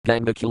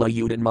Gangakula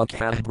Udin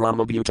Mukha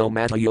Brahmabhuto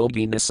Mata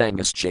Yogi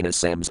Nisangaschina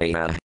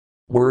Samsaya.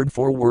 Word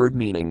for word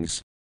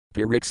meanings.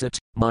 Pariksit,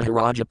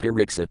 Maharaja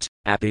Pariksit,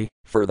 Api,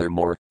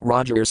 furthermore,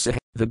 Rajarsa,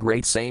 the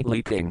great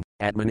saintly king,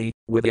 Atmani,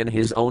 within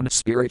his own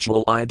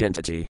spiritual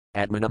identity,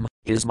 Atmanam,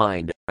 his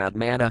mind,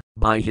 Atmana,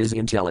 by his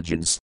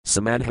intelligence,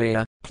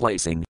 Samadhaya,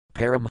 placing,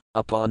 Param,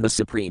 upon the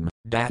supreme,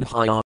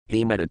 Dadhaya,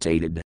 he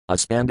meditated,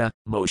 Aspanda,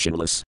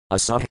 motionless,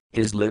 Asa,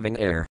 his living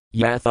air,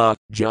 Yatha,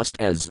 just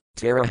as,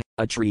 Tara,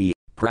 a tree,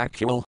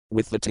 Prakul,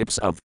 with the tips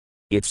of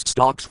its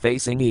stalks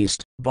facing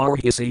east,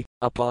 Barhisi,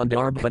 upon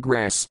Darbha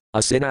grass,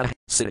 Asina,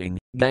 sitting,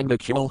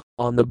 Gangakul,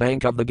 on the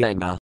bank of the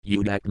Ganga,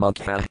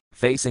 Udakmukha,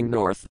 facing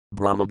north,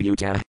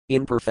 Brahmabhuta,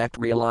 in perfect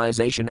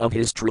realization of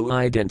his true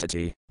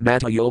identity,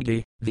 Mata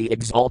Yogi, the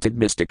exalted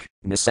mystic,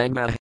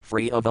 Nisanga,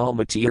 free of all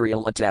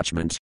material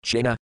attachment,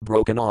 China,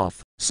 broken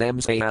off,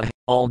 Samsaya,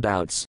 all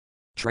doubts.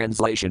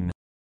 Translation.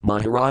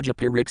 Maharaja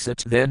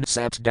Pariksit then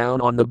sat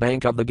down on the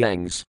bank of the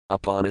Ganges,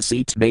 upon a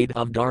seat made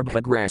of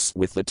darbha grass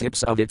with the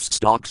tips of its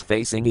stalks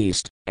facing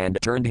east, and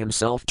turned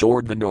himself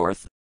toward the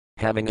north.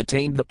 Having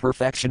attained the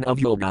perfection of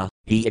yoga,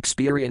 he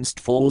experienced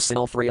full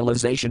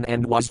self-realization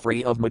and was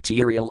free of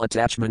material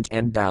attachment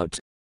and doubt.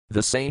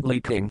 The saintly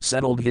king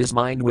settled his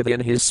mind within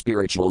his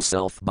spiritual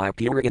self by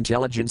pure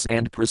intelligence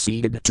and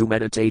proceeded to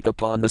meditate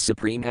upon the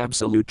supreme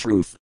absolute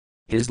truth.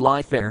 His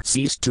life air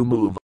ceased to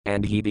move,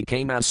 and he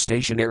became as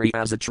stationary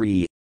as a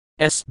tree.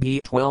 SB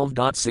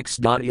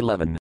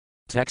 12.6.11.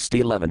 Text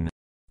 11.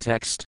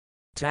 Text.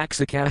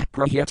 Taksaka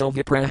prahyato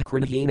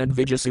viprakranhinad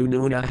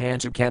vijasununa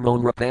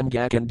hantukamon rapam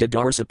gakan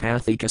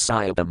didarsapathi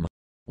kasayapam.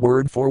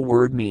 Word for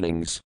word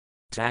meanings.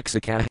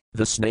 Taksaka,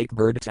 the snake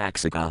bird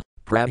Taksaka,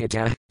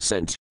 prahyata,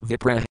 sent,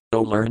 vipra,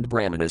 O learned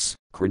Brahmanas,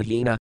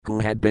 Kranhina, who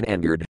had been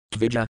angered,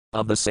 Vija,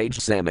 of the sage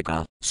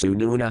Samaka,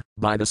 Sununa,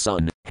 by the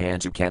sun,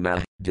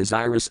 Hantukama,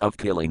 desirous of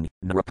killing,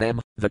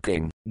 Nrapam, the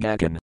king,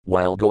 Gagan,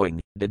 while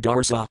going,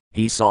 Didarsa,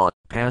 he saw,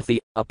 Pathi,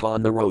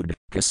 upon the road,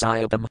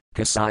 Kasayapam,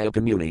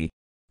 Kasayapamuni.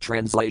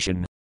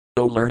 Translation.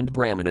 O learned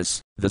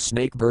Brahmanas, the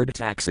snake bird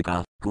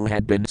Taksaka, who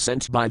had been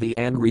sent by the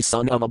angry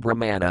son of a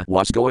Brahmana,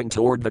 was going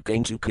toward the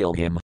king to kill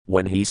him,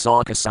 when he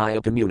saw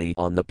Kasayapamuni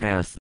on the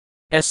path.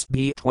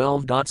 SB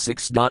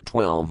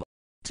 12.6.12.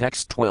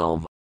 Text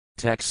 12.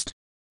 Text.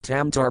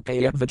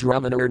 Tamtarpaya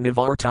Vajramanar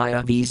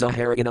Nivartaya Visa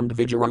Harinam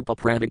Vijarupa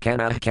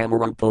Pradikana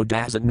Kamarupo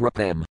Dazan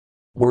Rapam.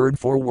 Word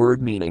for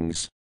word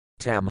meanings.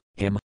 Tam,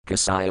 him,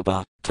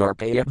 Kasayapa,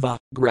 Tarpayava,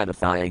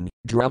 gratifying,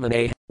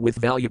 Dramane, with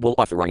valuable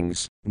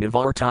offerings,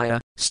 Nivartaya,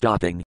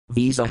 stopping,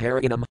 Visa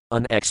Harinam,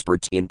 an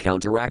expert in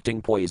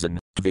counteracting poison,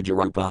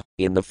 Vijarupa,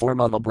 in the form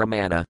of a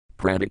Brahmana,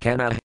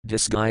 Pradikana,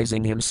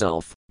 disguising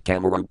himself,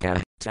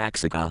 Kamarupa,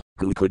 Taksaka,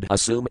 who could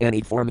assume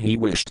any form he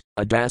wished,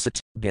 Adasat,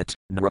 bit,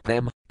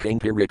 Nrapam, King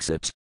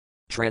Pariksit.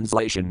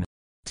 Translation.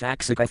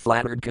 Taksaka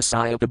flattered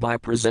Kasayapa by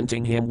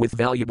presenting him with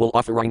valuable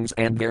offerings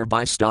and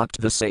thereby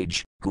stopped the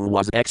sage, who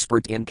was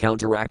expert in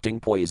counteracting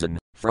poison,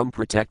 from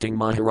protecting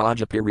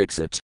Maharaja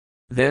Pariksit.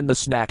 Then the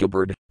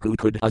snakabird, who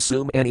could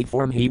assume any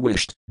form he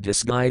wished,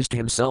 disguised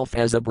himself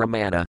as a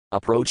Brahmana,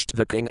 approached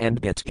the king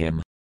and bit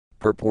him.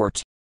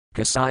 Purport.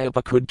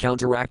 Kasayapa could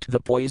counteract the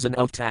poison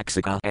of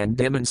Taksaka and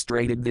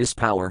demonstrated this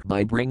power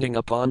by bringing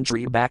a palm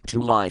tree back to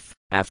life,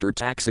 after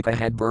Taksaka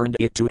had burned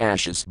it to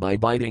ashes by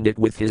biting it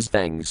with his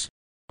fangs.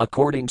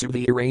 According to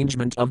the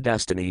arrangement of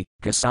destiny,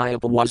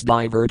 Kasayapa was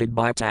diverted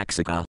by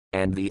Taksaka,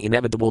 and the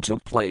inevitable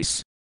took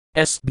place.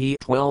 SB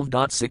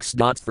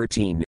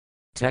 12.6.13.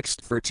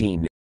 Text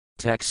 13.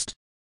 Text.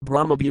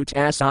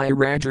 Brahmabhutasai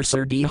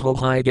Rajarsar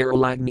Dehohai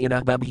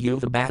Garalagnina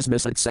Babhuva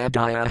Basmasat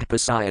Sadhyah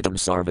Pasayatam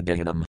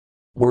Sarvadahanam.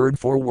 Word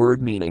for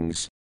word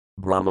meanings.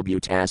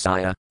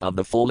 Brahmabhutasaya, of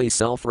the fully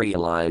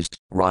self-realized,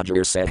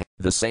 Rajarsa,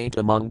 the saint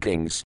among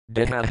kings,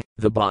 Deha,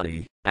 the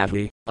body,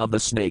 Ahi, of the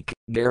snake,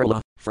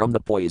 Garala, from the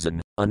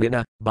poison,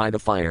 Anina, by the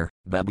fire,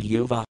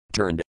 Babhuva,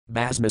 turned,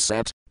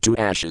 Basmasat, to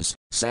ashes,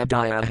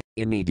 Sadhyah,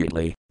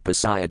 immediately,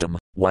 Pasayatam,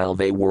 while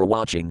they were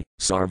watching,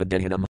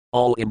 Sarvadahanam,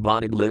 all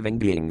embodied living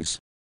beings.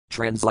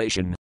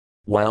 Translation.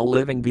 While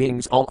living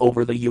beings all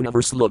over the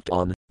universe looked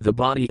on, the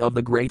body of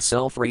the great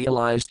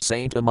self-realized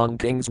saint among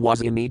kings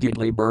was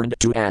immediately burned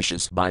to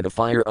ashes by the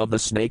fire of the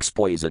snake's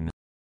poison.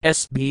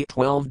 SB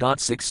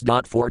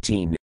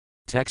 12.6.14.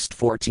 Text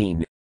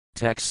 14.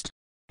 Text.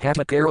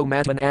 Hatakaro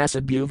matan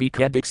asadbhuvi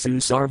kediksu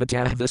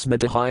sarvatah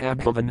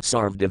vismadahayabhavan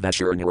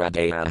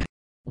sarvdivashurnaradaya.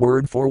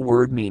 Word for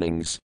word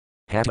meanings.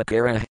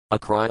 Hatakara, a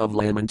cry of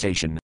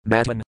lamentation,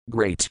 matan,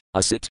 great,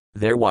 asit,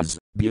 there was,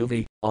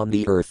 bhuvi, on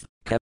the earth,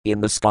 kep,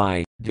 in the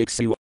sky,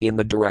 diksu, in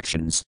the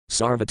directions,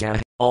 sarvata,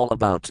 all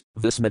about,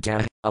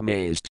 vismata,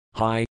 amazed,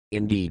 high,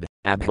 indeed,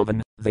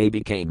 abhavan, they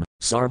became,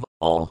 sarv,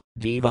 all,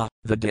 diva,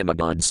 the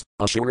demigods,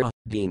 ashura,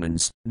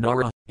 demons,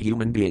 nara,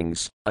 human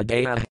beings,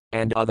 adaya,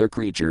 and other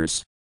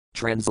creatures.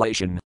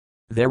 Translation.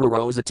 There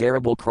arose a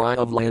terrible cry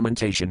of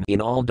lamentation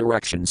in all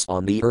directions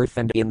on the earth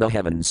and in the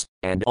heavens,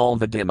 and all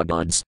the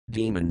demigods,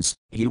 demons,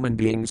 human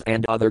beings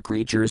and other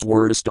creatures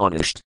were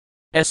astonished.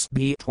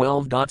 SB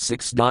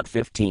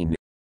 12.6.15.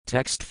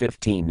 Text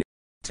 15.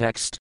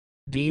 Text.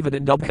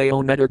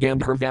 Dividendubhayo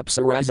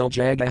Nettergambhervapsarazo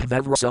Jagah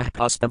Vevrasa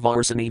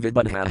Pastavarsani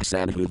Vibadha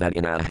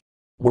Sanhuvadina.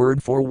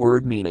 Word for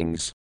word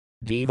meanings.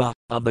 Diva,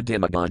 of the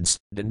demigods,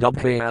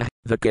 Dandubhaya,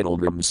 the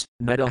Kittledrums,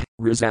 Netta,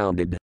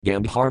 resounded,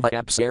 Gambharva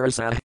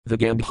Apsarasa, the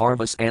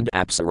Gambharvas and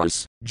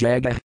Apsaras,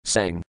 Jaga,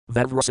 sang,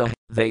 Vevrasa,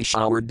 they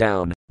showered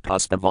down,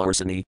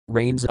 Pastavarsani,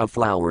 rains of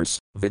flowers,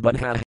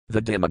 Vibadha, the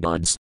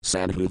demigods,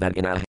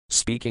 Sanhuvadina,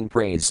 speaking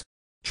praise.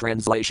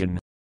 Translation.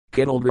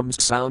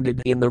 Kittledrums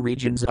sounded in the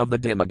regions of the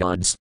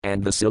demigods,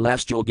 and the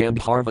celestial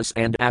Gambharvas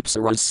and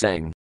Apsaras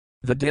sang.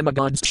 The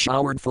demigods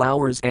showered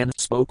flowers and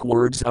spoke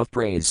words of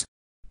praise.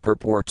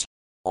 Purport.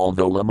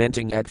 Although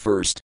lamenting at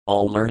first,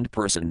 all learned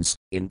persons,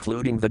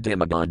 including the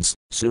demigods,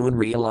 soon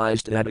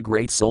realized that a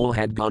great soul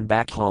had gone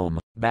back home,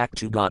 back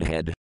to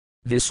Godhead.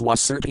 This was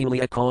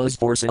certainly a cause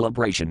for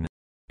celebration.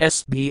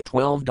 SB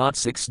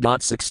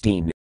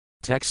 12.6.16.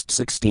 Text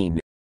 16.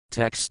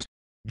 Text.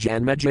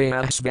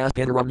 Janmajaya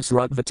Svapitaram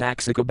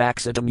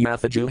Srugvataxikabaxitam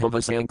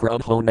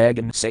Yathajuhavasankrudho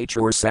Nagan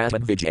Satur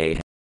Satad Vijay.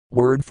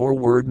 Word for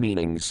word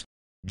meanings.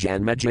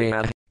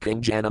 Janmajaya,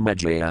 King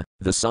Janamajaya,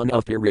 the son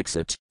of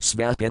Pariksit,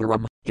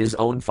 Svapitaram, his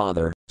own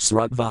father,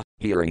 Srugva,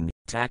 hearing,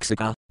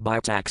 Taxika, by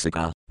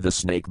Taxika, the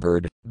snake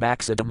bird,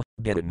 Baxitam,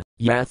 bidden,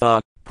 Yatha,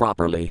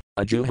 properly,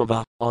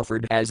 Ajuhava,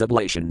 offered as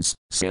oblations,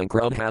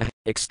 Sankrudha,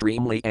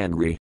 extremely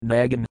angry,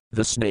 Nagan,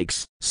 the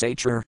snakes,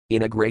 Satur,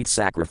 in a great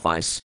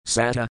sacrifice,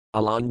 Sata,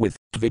 along with,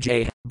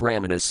 Vijay,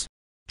 Brahmanas.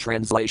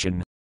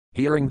 Translation.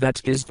 Hearing that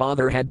his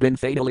father had been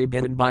fatally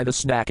bitten by the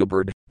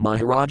snakabird,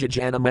 Maharaja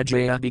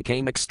Janamajaya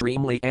became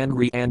extremely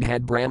angry and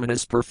had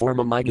Brahmanas perform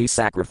a mighty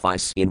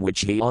sacrifice in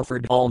which he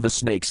offered all the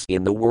snakes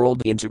in the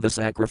world into the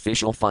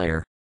sacrificial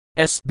fire.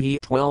 SB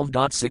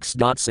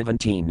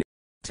 12.6.17.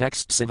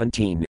 Text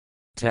 17.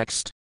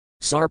 Text.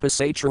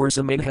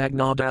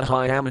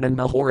 Sarpasatursamidhagnadahyamanan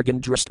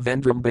Mahorgan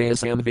Dristvendram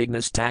Bayasam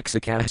Vignas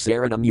Taxikah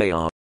Saranam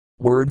Yaya.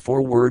 Word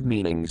for word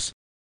meanings.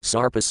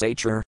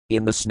 Sarpasatur,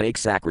 in the snake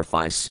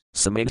sacrifice,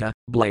 Samita,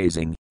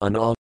 blazing,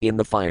 Ana, in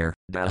the fire,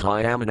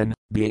 Dahyamanan,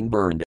 being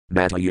burned,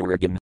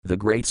 Matayuragan, the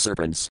great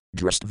serpents,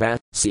 Dristva,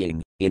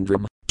 seeing,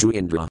 Indram, to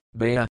Indra,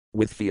 Baya,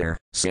 with fear,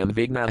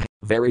 Samvigna,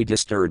 very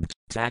disturbed,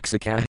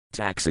 Taxika,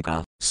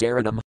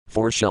 Saranam,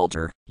 for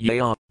shelter,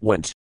 Yaya,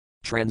 went.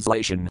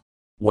 Translation.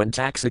 When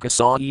Taxika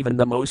saw even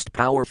the most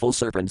powerful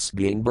serpents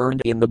being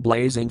burned in the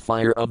blazing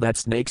fire of that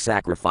snake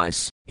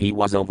sacrifice, he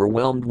was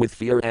overwhelmed with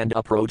fear and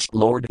approached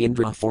Lord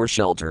Indra for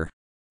shelter.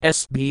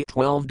 SB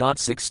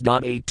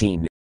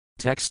 12.6.18.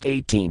 Text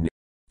 18.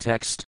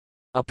 Text.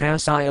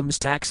 Apasayams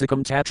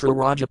Taxikam Tatra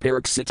Raja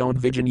Parixiton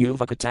Vijan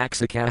Yuvaka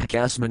Taxikah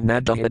Kasman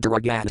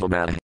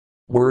Nadahyadragatama.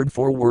 Word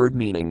for word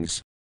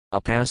meanings.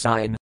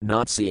 Apasayan,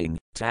 not seeing,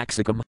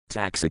 Taxikam,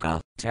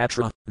 Taxika,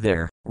 Tatra,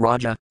 there,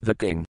 Raja, the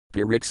king,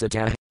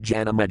 Parixita,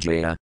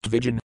 Janamajaya,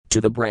 Dvijan, to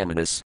the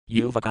Brahmanas,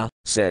 Yuvaka,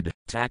 said,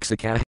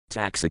 Taxika,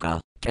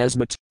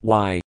 Kasmat,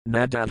 why,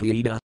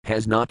 Nadahyada,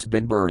 has not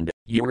been burned,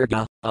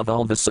 Uriga, of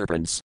all the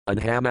serpents,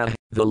 Anhama,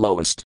 the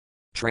lowest.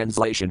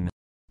 Translation.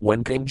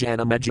 When King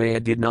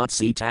Janamajaya did not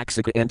see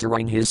Taxika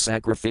entering his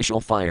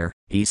sacrificial fire,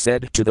 he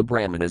said to the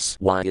Brahmanas,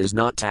 why is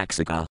not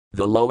Taxika,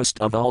 the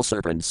lowest of all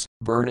serpents,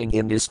 burning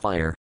in this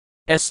fire?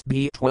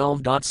 SB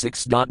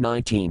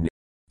 12.6.19.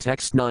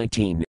 Text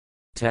 19.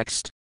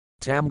 Text.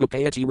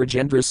 Tamgapayati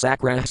Rajendra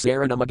Sakrah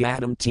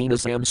Saranamagadam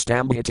Tinasam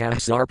Stambhitah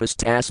Sarpas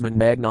Tasman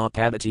Magna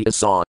Pavati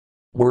Asa.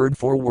 Word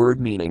for word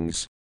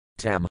meanings.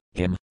 Tam,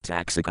 him,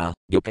 Taxika,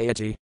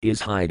 Gapayati,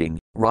 is hiding,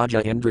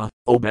 Raja Indra,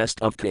 O best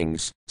of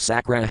kings,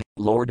 Sakra,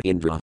 Lord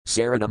Indra,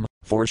 Saranam,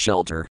 for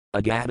shelter,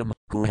 Agadam,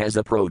 who has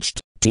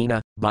approached,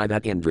 Tina, by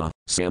that Indra,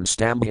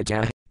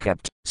 Samstambhita,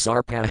 kept,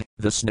 Sarpa,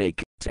 the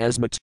snake,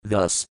 Tasmat,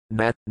 thus,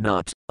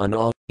 not,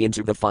 Ana,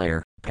 into the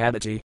fire,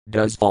 Pavati,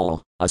 does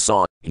fall,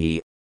 Asa,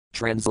 he.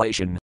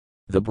 Translation.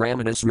 The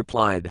Brahmanas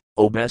replied,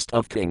 O best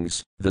of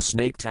kings, the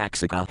snake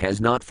Taxika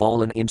has not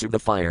fallen into the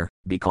fire,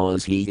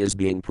 because he is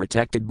being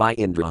protected by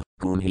Indra,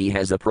 whom he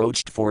has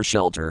approached for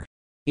shelter.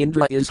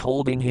 Indra is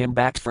holding him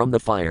back from the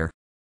fire.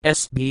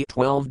 SB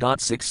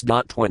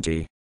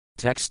 12.6.20.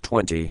 Text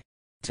 20.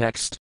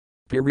 Text.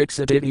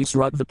 Parixititi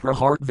Srugva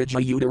Prahart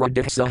Vijayudara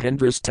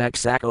Dihsahendras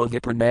Taxako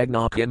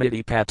Vipranagna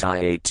Pimiti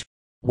Patayate.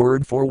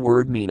 Word for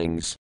word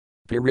meanings.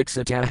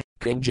 Parixita,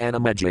 King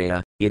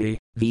Janamajaya, iti,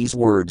 these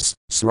words,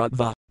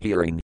 Srugva,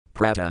 hearing,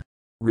 Prata,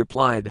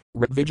 replied,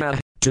 Ravija,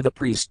 to the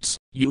priests,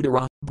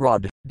 Udara,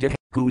 broad, Dih,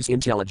 whose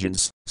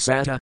intelligence,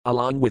 Sata,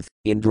 along with,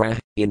 Indra,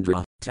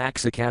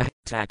 Taxika,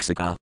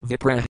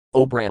 Vipra,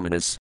 O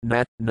Brahmanas,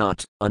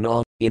 not,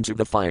 Ana, into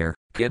the fire,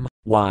 Kim,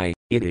 why,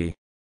 iti.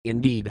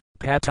 Indeed,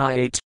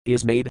 Patayate,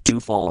 is made to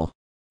fall.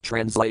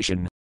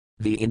 Translation.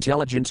 The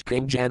intelligent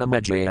King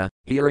Janamajaya,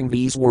 hearing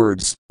these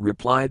words,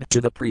 replied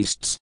to the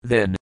priests,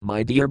 then,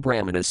 my dear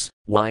Brahmanas,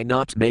 why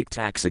not make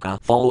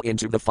Taxika fall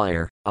into the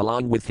fire,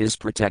 along with his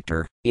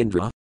protector,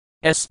 Indra?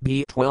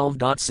 SB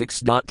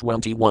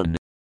 12.6.21.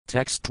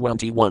 Text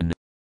 21.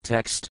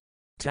 Text.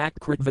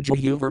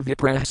 Takkritvajayuvar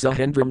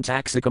viprasahendram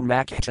Taxikam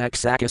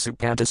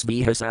Maktaksakasupantas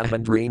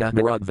Vihasahandrina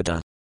Miragvata.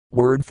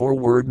 Word for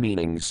word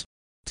meanings.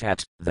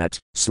 Tat, that,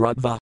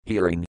 Srugva,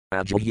 Hearing,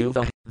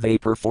 Ajahuva, they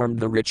performed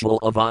the ritual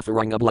of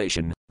offering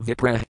oblation.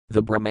 Vipra,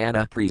 the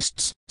Brahmana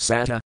priests.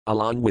 Sata,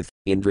 along with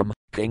Indram,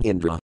 King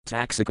Indra.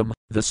 Taxicum,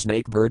 the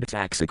snake bird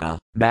Taxika.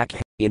 Mak,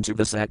 into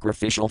the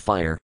sacrificial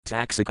fire.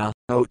 Taxika,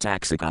 O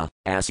Taxika,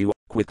 Asu,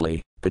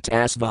 quickly.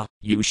 Patasva,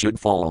 you should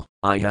fall.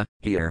 Aya,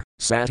 here.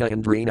 Sata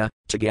Indrina,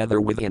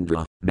 together with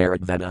Indra.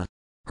 Maradveda,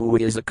 who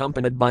is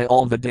accompanied by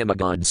all the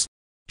demigods.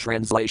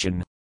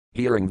 Translation.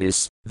 Hearing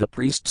this, the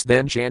priests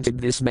then chanted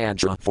this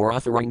mantra for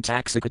offering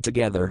Taxika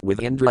together with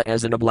Indra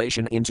as an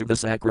oblation into the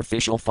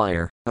sacrificial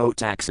fire. O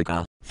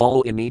Taxika,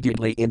 fall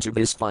immediately into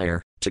this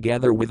fire,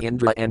 together with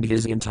Indra and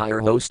his entire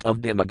host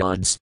of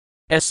demigods.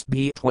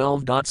 SB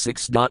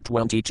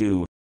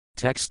 12.6.22.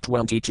 Text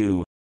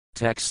 22.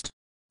 Text.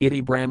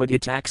 Iti Brahmadi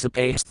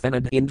Taxape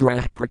Sthenad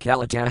Indra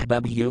Prakalata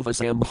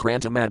Babhuvasam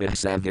Hrantamanah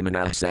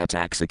Savimanah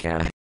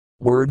Sataxika.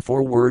 Word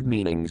for word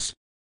meanings.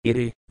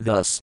 Iti,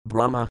 thus,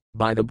 Brahma,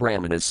 by the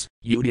Brahmanas,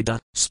 Udita,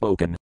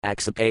 spoken,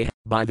 Aksape,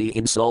 by the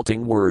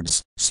insulting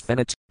words,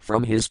 Sphenat,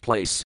 from his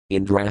place,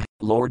 Indra,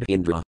 Lord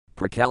Indra,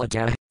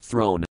 Prakalata,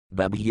 throne,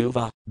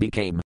 Babhuva,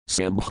 became,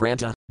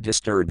 Samhranta,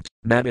 disturbed,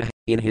 Manah,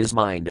 in his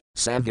mind,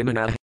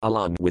 Savimana,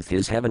 along with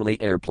his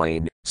heavenly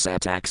airplane,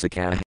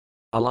 Sataxika,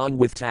 along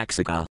with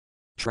Taxika.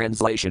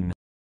 Translation.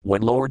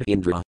 When Lord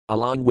Indra,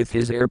 along with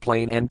his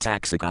airplane and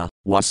Taxika,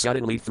 was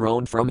suddenly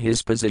thrown from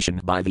his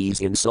position by these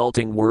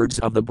insulting words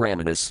of the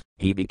Brahmanas,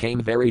 he became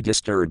very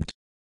disturbed.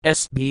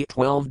 SB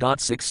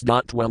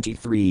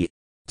 12.6.23.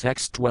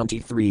 Text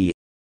 23.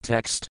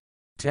 Text.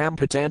 Tam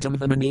patantam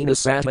vamanina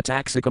sata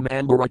taxicum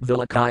ambarat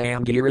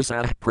vilakayam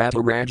girasah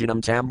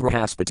pratarajanam tam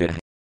brahaspata.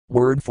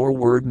 Word for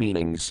word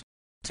meanings.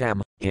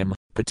 Tam, him,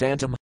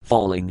 patantam,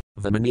 falling,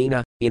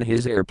 vamanina, in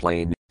his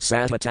airplane,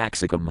 sata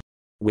taxicum,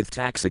 with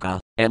Taxika,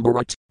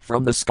 Ambarat,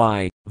 from the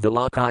sky,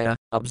 Vilakaya,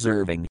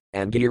 observing,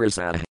 and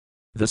Girasa,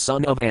 the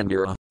son of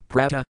Angira,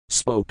 Prata,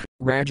 spoke,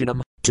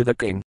 Rajanam, to the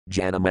king,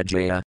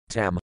 Janamajaya,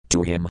 Tam,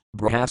 to him,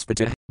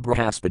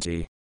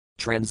 Brahaspati.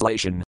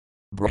 Translation.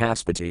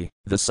 Brahaspati,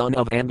 the son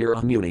of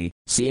Angira Muni,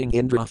 seeing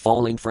Indra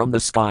falling from the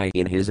sky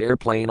in his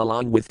airplane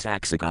along with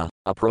Taxika,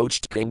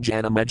 approached King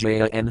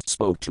Janamajaya and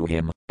spoke to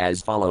him,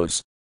 as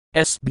follows.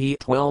 SB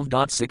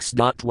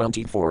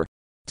 12.6.24.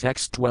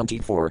 Text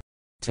 24.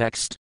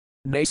 Text.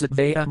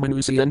 Nasatvaya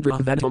Manusyandra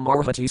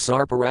Vedamarhati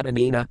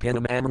Sarparadanina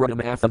Pinam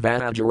Amradam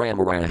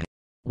Athavanajaramara.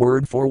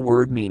 Word for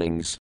word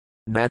meanings.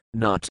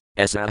 Not,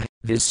 Esa,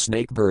 this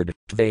snake bird,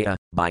 Tvaya,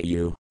 by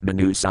you,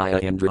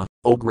 Manusaya Indra,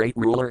 O great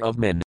ruler of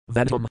men,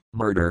 Vedam,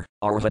 murder,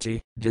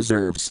 Arhati,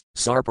 deserves,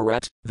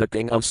 Sarparat, the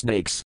king of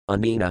snakes,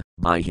 Anina,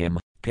 by him,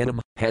 Pinam,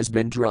 has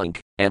been drunk,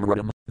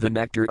 Amradam, the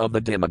nectar of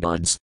the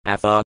demigods,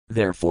 Atha,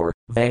 therefore,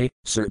 they,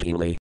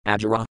 certainly,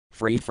 Ajara,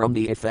 free from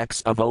the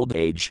effects of old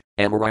age,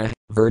 Amara,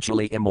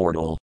 virtually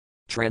immortal.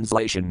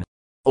 Translation.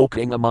 O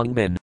king among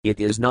men, it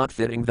is not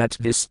fitting that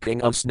this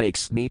king of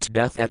snakes meet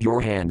death at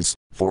your hands,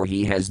 for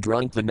he has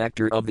drunk the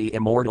nectar of the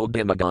immortal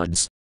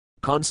demigods.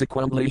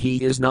 Consequently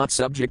he is not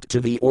subject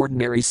to the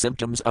ordinary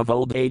symptoms of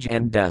old age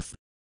and death.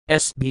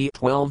 SB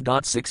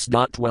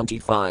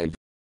 12.6.25.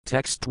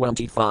 Text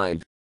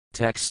 25.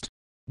 Text.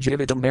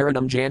 Jivitam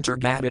marinam jantar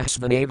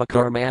gabhasvaneva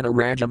karmana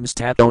rajam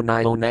stato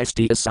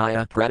nionesti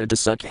asaya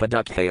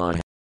pradadasukhadukhaya.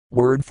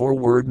 Word for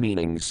word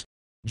meanings.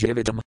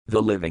 Jivitam,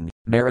 the living,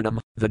 marinam,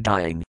 the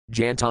dying,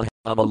 janta,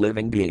 of a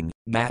living being,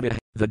 gabha,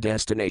 the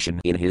destination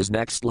in his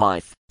next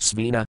life,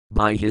 svina,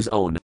 by his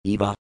own,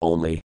 eva,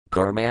 only,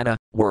 karmana,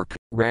 work,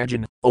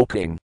 rajan, O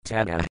king,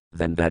 tada,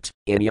 then that,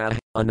 inya,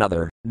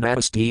 another,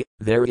 nasti,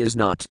 there is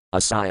not,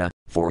 asaya,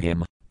 for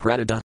him,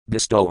 pradada,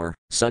 bestower,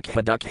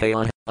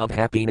 sukhadukhaya, of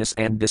happiness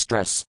and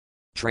distress.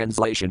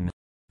 Translation.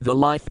 The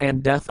life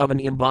and death of an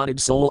embodied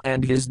soul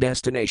and his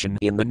destination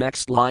in the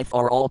next life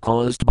are all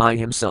caused by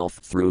himself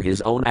through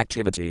his own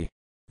activity.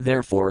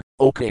 Therefore,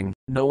 O king,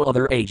 no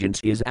other agent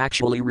is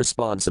actually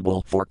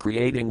responsible for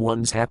creating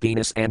one's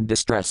happiness and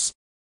distress.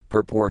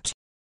 Purport.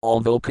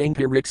 Although King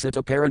Pariksit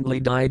apparently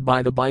died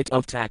by the bite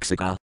of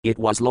Taxika, it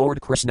was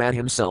Lord Krishna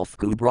himself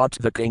who brought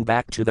the king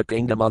back to the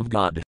kingdom of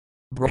God.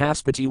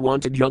 Brahaspati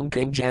wanted young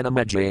King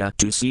Janamajaya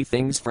to see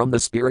things from the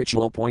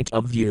spiritual point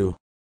of view.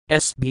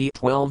 SB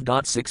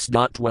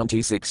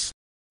 12.6.26.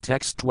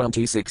 Text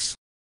 26.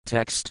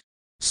 Text.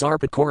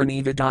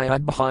 Sarpakorani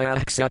vidayad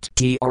bhayaksat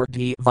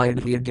trd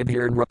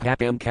vayadhyadibhiran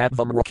rapapam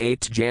kadvam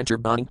rakate jantar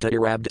bhankta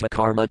irabdha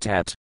karma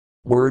tat.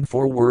 Word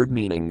for word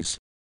meanings.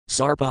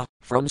 Sarpa,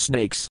 from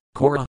snakes,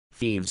 Kora,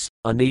 thieves,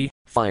 Ani,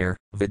 fire,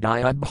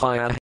 Vidayad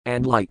bhaya,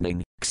 and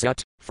lightning,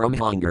 Ksat, from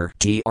hunger,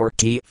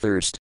 Trt,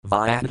 thirst,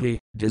 Vyadhi,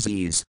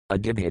 disease,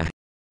 Adibhya,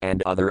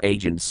 and other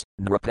agents,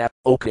 Nrapa,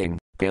 O king,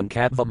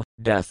 Pamkadvam,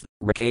 death,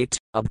 Rakate,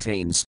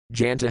 obtains,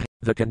 Janta,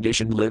 the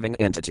conditioned living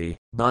entity,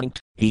 Bhankt,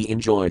 he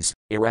enjoys,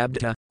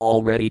 Irabdha,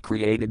 already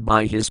created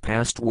by his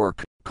past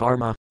work,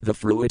 Karma, the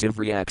fruitive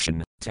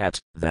reaction, Tat,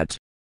 that.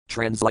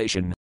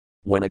 Translation.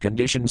 When a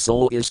conditioned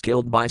soul is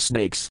killed by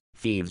snakes,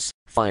 thieves,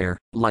 fire,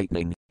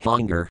 lightning,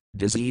 hunger,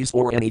 disease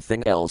or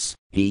anything else,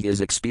 he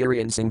is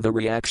experiencing the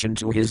reaction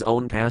to his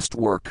own past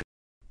work.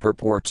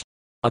 Purport.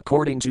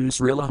 According to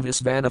Srila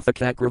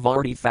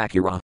Visvanathakakravarti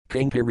Thakura,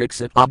 King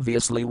Pariksit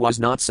obviously was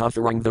not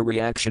suffering the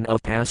reaction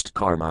of past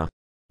karma.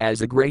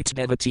 As a great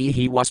devotee,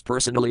 he was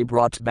personally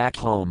brought back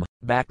home,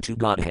 back to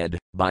Godhead,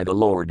 by the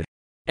Lord.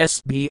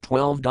 SB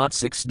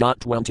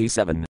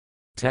 12.6.27.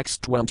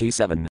 Text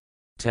 27.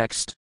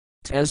 Text.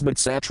 Tasmat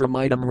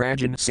satramidam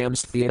rajan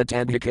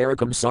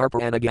samsthiatadhikarikam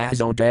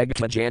sarpanagazo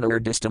dagta janar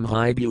distam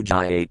hi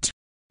bujayate.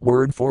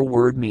 Word for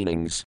word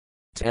meanings.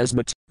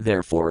 Tasmat,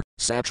 therefore,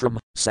 satram,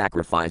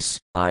 sacrifice,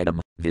 item,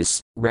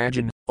 this,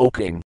 rajan, O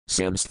king,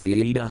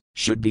 samsthiyata,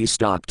 should be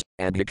stopped,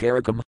 and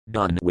hikarikam,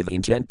 done with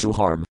intent to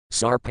harm,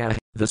 sarpa,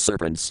 the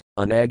serpents,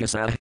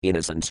 anagasa,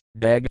 innocent,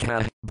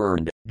 dagka,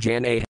 burned,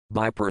 jane,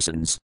 by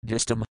persons,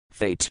 distam,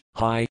 fate,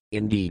 high,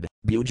 indeed,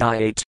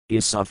 bujayate,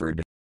 is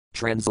suffered.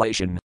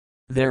 Translation.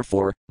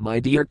 Therefore,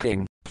 my dear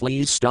king,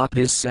 please stop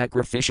this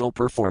sacrificial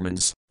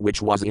performance,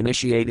 which was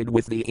initiated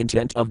with the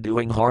intent of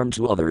doing harm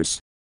to others.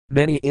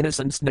 Many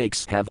innocent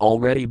snakes have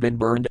already been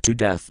burned to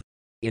death.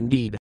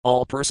 Indeed,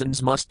 all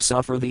persons must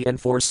suffer the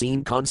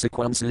unforeseen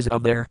consequences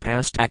of their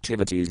past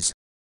activities.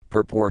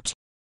 Purport.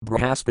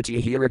 Brihaspati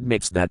here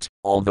admits that,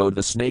 although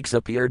the snakes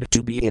appeared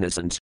to be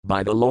innocent,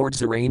 by the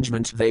Lord's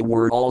arrangement they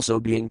were also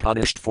being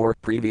punished for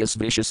previous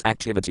vicious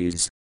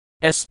activities.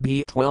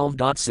 SB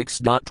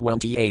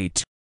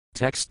 12.6.28.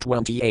 Text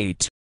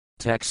 28.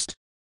 Text.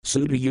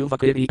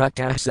 Sudayuvakiti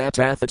paktah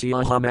satathati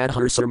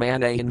ahamadhar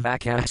sarmanayan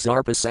vakah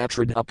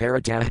sarpasatrad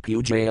aparatah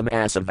pujayam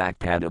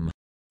asavakpadam.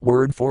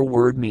 Word for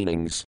word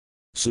meanings.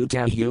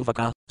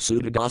 Sutayuvaka,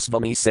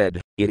 Sudadasvami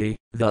said, iti,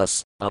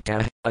 thus,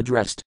 aptah,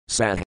 addressed,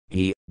 sat,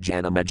 he,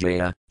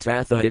 Janamajaya,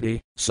 tatha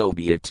iti, so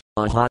be it,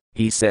 aha,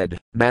 he said,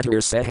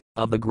 matter seh,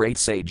 of the great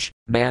sage,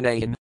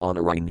 manayan,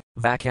 honoring,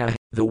 vakah,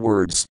 the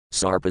words,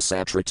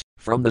 sarpasatrat,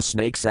 from the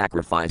snake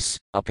sacrifice,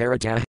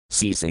 aparatah,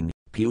 ceasing,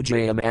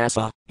 pujayam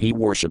asa, he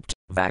worshipped,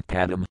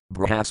 vakpadam,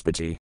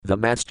 Brihaspati, the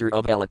master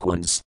of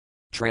eloquence.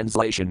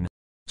 Translation.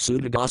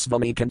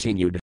 Sudadasvami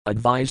continued,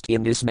 advised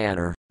in this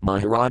manner,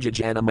 Maharaja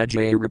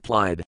Janamajaya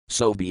replied,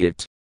 so be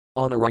it.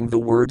 Honoring the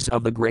words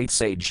of the great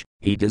sage,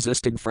 he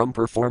desisted from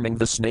performing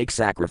the snake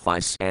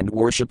sacrifice and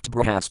worshipped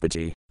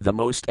Brihaspati, the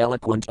most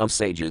eloquent of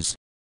sages.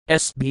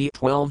 SB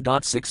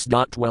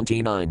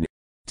 12.6.29.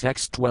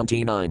 Text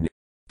 29.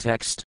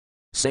 Text.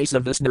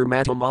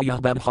 Sasavisnirmatamaya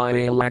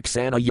babhaya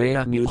laksana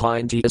yaya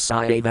muhayanti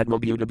asaya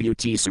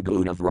vatmabudabuti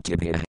suguna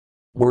vratibhya.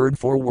 Word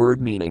for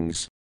word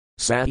meanings.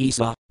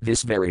 Saisa,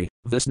 this very,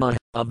 Visna,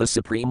 of the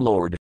Supreme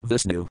Lord,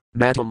 Vishnu,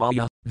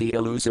 Matamaya, the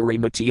illusory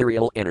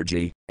material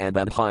energy, and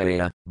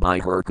Abhaya, by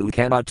her who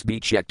cannot be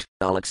checked,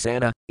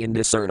 Alaksana,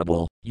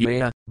 indiscernible,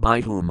 Yaya,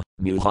 by whom,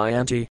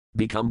 Muhayanti,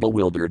 become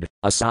bewildered,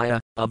 Asaya,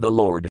 of the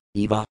Lord,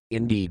 Eva,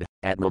 indeed,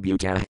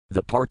 Atmabhuta,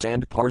 the part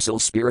and parcel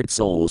spirit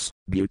souls,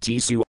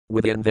 Bhutisu,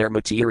 within their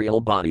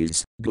material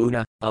bodies,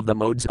 Guna, of the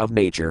modes of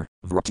nature,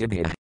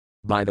 Vratibhya,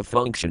 by the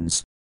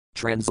functions.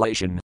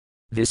 Translation.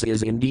 This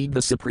is indeed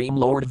the Supreme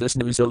Lord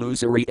Vishnu's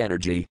illusory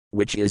energy,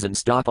 which is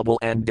unstoppable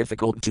and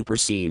difficult to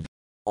perceive.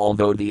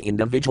 Although the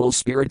individual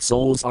spirit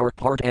souls are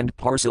part and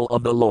parcel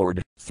of the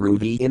Lord, through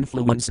the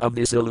influence of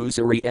this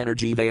illusory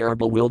energy they are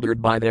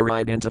bewildered by their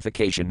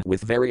identification with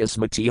various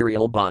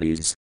material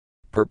bodies.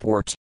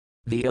 Purport.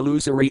 The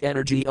illusory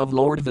energy of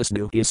Lord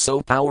Vishnu is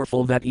so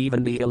powerful that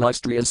even the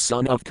illustrious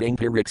son of King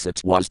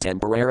Pariksit was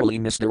temporarily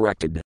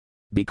misdirected.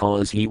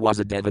 Because he was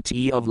a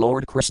devotee of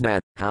Lord Krishna,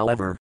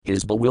 however,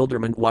 his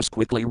bewilderment was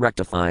quickly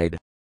rectified.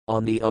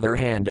 On the other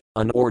hand,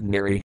 an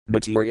ordinary,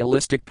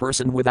 materialistic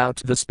person without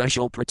the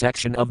special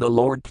protection of the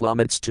Lord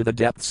plummets to the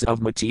depths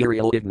of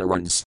material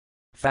ignorance.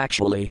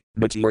 Factually,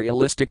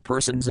 materialistic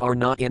persons are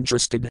not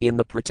interested in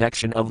the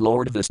protection of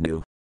Lord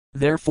Vishnu.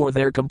 Therefore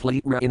their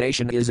complete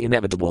ruination is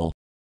inevitable.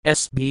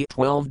 SB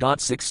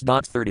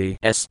 12.6.30,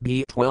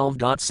 SB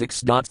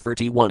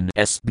 12.6.31,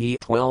 SB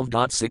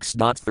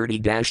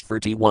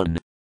 12.6.30-31.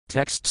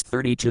 Texts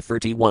 30 to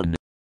 31.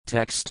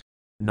 Text.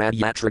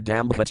 Nadyatra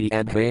Dambhati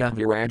Adhaya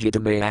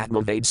Virajitamay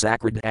Atmavad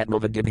Sakrad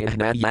Atmavadibhya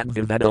Nadyat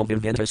Vivedo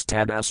Vivintas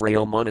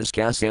Tadasrayo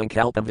Manaskasam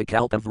Kalpa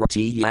Vikalpa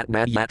Vrati Yat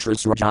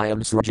Nadyatras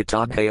Rajayam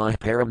Srajatadhaya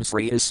Param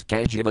Sriyas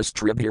Kajivas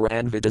Tribhira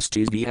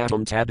Anvidastis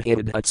Viatam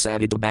Tadhid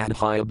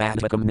Atsadidabadhaya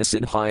Badhakam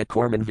Nisidhaya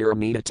Korman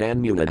Viramita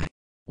Tanmunad.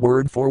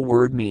 Word for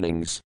word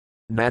meanings.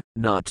 Nat,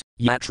 not,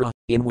 yatra,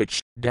 in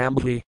which,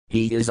 Dambhi,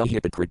 he is a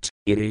hypocrite,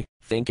 iti,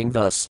 thinking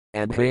thus,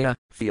 Adhaya,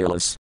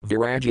 fearless,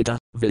 Virajita,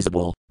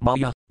 visible,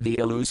 Maya, the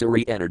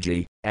illusory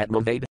energy,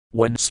 Atmavad,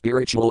 when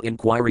spiritual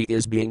inquiry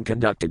is being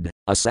conducted,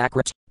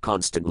 Asakrit,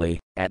 constantly,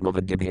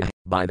 Atmavadibhya,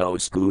 by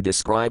those who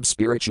describe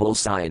spiritual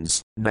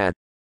science, Nat,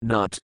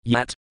 not,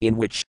 yet, in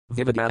which,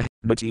 Vivada,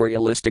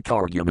 materialistic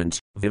argument,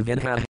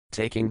 Vivinha,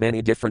 taking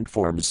many different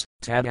forms,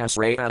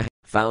 Tadasraya,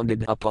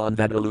 founded upon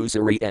that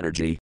illusory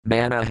energy,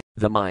 Mana,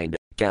 the mind,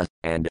 Ka,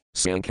 and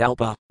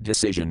Sankalpa,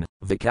 decision,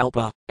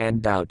 Vikalpa,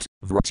 and doubt,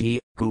 Vrati,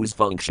 whose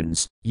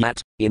functions,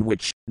 Yat, in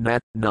which, Nat,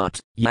 not,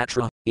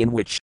 Yatra, in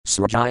which,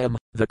 Srajayam,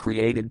 the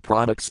created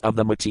products of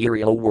the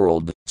material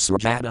world,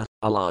 Srajata,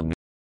 along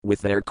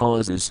with their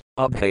causes,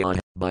 Abhaya,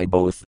 by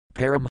both,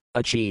 Param,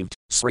 achieved,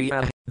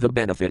 Sriya, the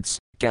benefits,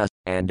 Ka,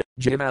 and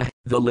Jiva,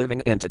 the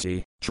living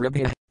entity,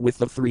 Tribha, with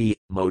the three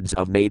modes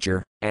of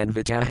nature, and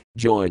Vita,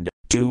 joined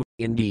to,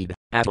 indeed,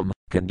 atom,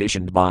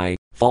 conditioned by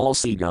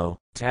false ego,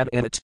 Tad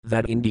in it,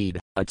 that indeed,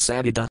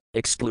 Atsadita,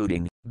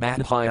 excluding,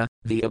 Badhaya,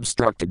 the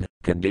obstructed,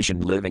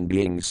 conditioned living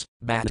beings,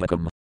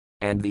 Badhakam,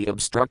 and the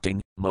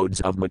obstructing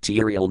modes of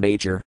material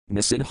nature,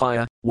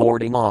 Nisidhaya,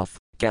 warding off,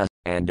 Ka,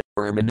 and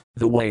Ermin,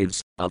 the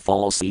waves, of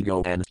false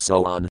ego, and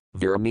so on.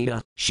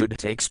 Viramita should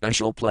take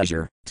special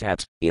pleasure,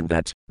 Tat, in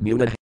that,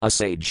 Muna, a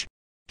sage.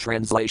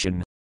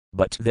 Translation.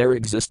 But there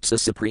exists a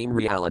supreme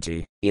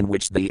reality, in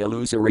which the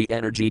illusory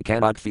energy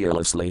cannot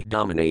fearlessly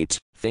dominate,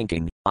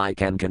 thinking, I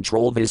can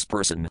control this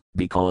person,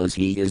 because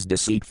he is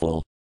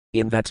deceitful.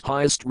 In that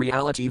highest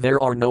reality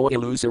there are no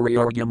illusory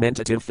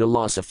argumentative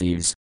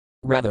philosophies.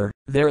 Rather,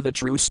 there the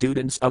true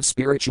students of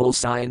spiritual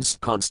science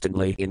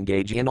constantly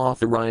engage in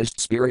authorized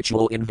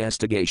spiritual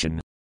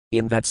investigation.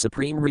 In that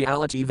supreme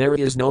reality there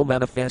is no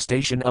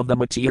manifestation of the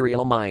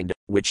material mind,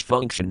 which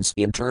functions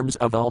in terms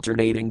of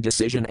alternating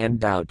decision and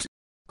doubt.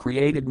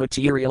 Created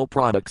material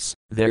products,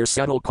 their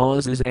subtle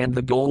causes and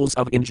the goals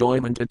of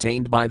enjoyment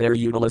attained by their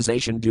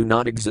utilization do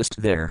not exist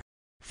there.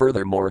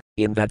 Furthermore,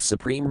 in that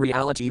supreme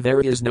reality there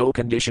is no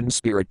conditioned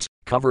spirit,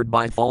 covered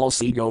by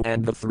false ego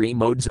and the three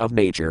modes of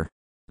nature.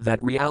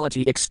 That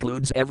reality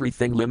excludes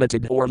everything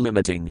limited or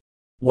limiting.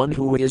 One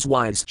who is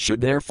wise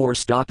should therefore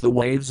stalk the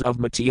waves of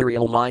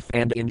material life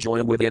and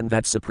enjoy within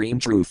that supreme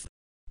truth.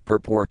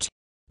 Purport.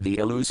 The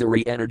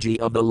illusory energy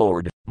of the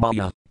Lord,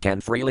 Maya,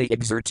 can freely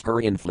exert her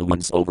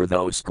influence over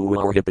those who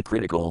are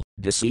hypocritical,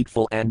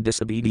 deceitful and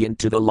disobedient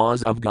to the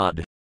laws of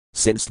God.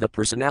 Since the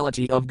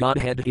personality of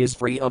Godhead is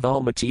free of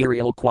all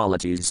material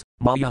qualities,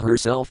 Maya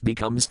herself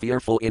becomes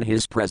fearful in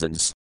his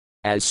presence.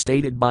 As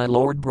stated by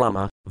Lord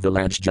Brahma,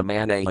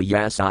 Vilajjamana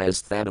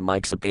yasayas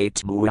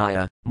thanamiksapat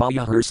muaya,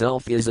 Maya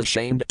herself is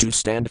ashamed to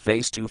stand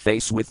face to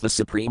face with the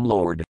Supreme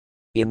Lord.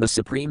 In the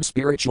supreme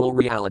spiritual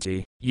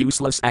reality,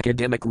 useless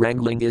academic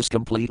wrangling is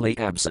completely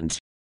absent.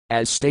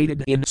 As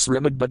stated in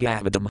Srimad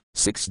Bhagavatam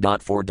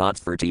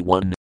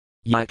 6.4.31.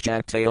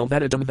 Yakjakteo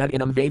vedadam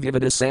vedinam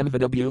vavivadasam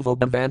vidabhuvo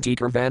bhavanti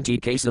karvanti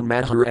kasam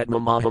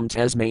madharatma maham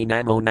tasmay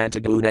namo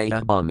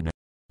nantagunaya bum.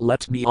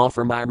 Let me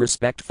offer my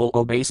respectful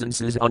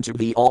obeisances unto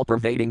the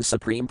all-pervading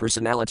Supreme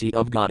Personality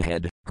of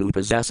Godhead, who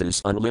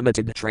possesses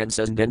unlimited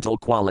transcendental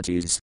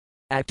qualities.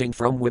 Acting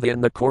from within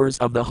the cores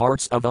of the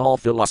hearts of all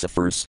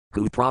philosophers,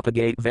 who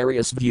propagate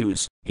various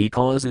views, he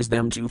causes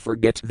them to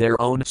forget their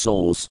own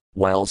souls,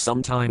 while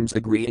sometimes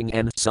agreeing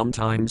and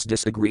sometimes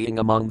disagreeing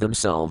among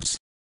themselves.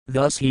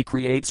 Thus he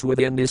creates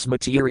within this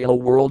material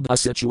world a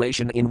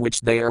situation in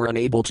which they are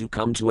unable to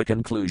come to a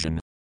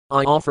conclusion.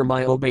 I offer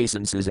my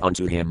obeisances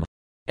unto him.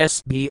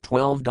 SB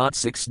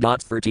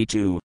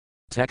 12.6.32.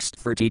 Text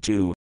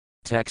 32.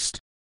 Text.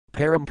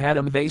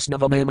 Parampadam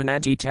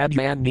Vaisnavamananti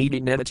Tadyan Niti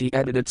Nedati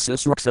Editat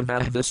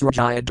Sisruksavah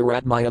Visrajaya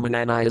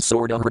Duratmayamananaya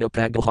Sorda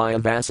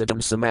Hridapagahaya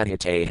Vasitam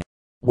Samadhite.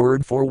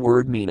 Word for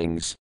word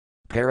meanings.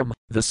 Param,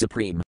 the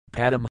supreme,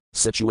 Padam,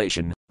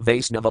 situation,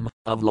 Vaisnavam,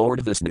 of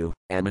Lord Vishnu,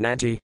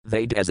 Amananti,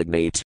 they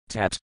designate,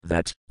 Tat,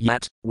 that,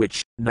 Yat,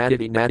 which,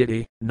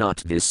 Naditi,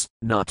 not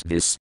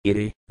this,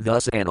 iti,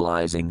 thus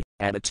analyzing,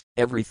 Adat,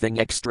 everything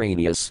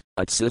extraneous,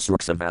 at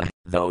Sisruksavah,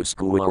 those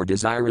who are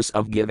desirous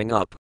of giving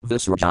up,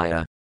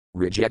 Visrajaya,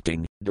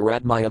 rejecting,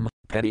 Duratmayam,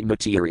 petty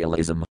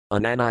materialism,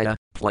 Ananaya,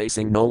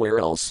 placing nowhere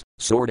else,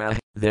 Sorda,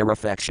 their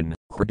affection,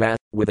 Hrida,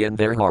 within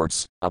their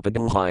hearts,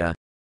 Upadahaya,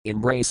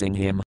 embracing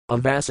him,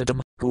 Avasitam,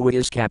 who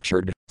is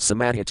captured,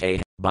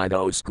 Samadhite, by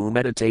those who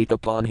meditate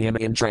upon him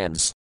in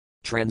trance.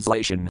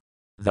 Translation.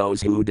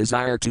 Those who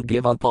desire to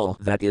give up all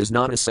that is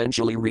not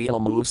essentially real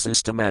move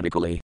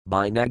systematically,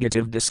 by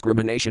negative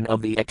discrimination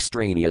of the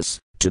extraneous,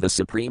 to the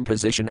supreme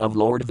position of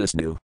Lord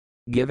Vishnu.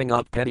 Giving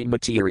up petty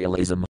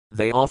materialism,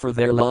 they offer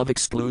their love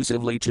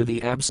exclusively to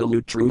the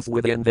absolute truth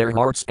within their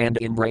hearts and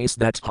embrace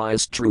that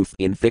highest truth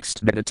in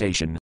fixed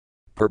meditation.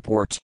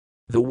 Purport.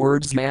 The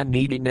words man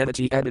niti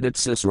nedati editat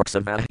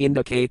sisruksava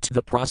indicate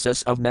the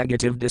process of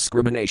negative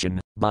discrimination,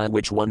 by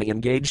which one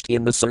engaged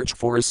in the search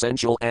for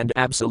essential and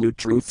absolute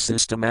truth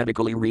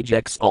systematically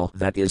rejects all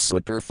that is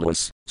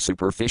superfluous,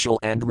 superficial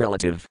and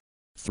relative.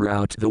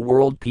 Throughout the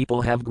world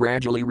people have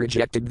gradually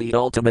rejected the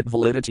ultimate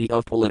validity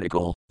of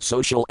political,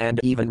 social and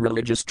even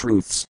religious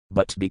truths,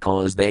 but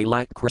because they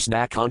lack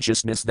Krishna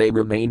consciousness they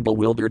remain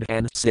bewildered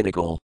and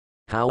cynical.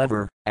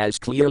 However, as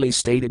clearly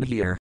stated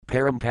here,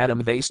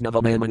 Parampadam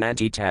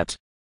Vaisnavamananti Tat.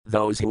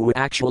 Those who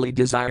actually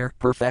desire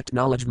perfect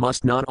knowledge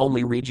must not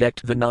only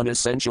reject the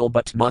non-essential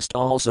but must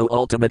also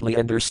ultimately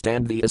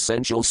understand the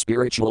essential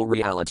spiritual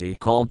reality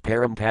called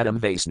Parampadam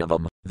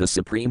Vaisnavam, the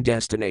supreme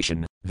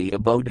destination, the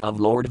abode of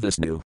Lord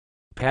Vishnu.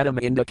 Padam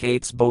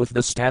indicates both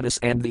the status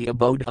and the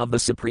abode of the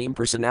Supreme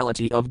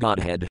Personality of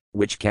Godhead,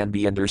 which can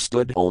be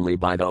understood only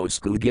by those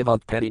who give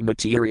up petty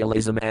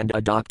materialism and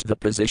adopt the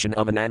position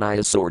of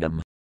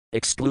Ananayasordam.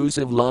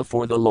 Exclusive love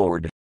for the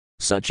Lord.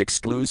 Such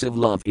exclusive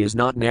love is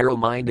not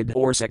narrow-minded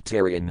or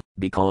sectarian,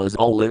 because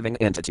all living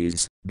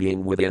entities,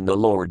 being within the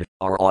Lord,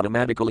 are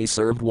automatically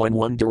served when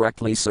one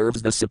directly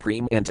serves the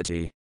Supreme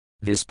Entity.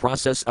 This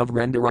process of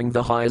rendering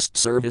the highest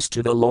service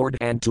to the Lord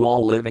and to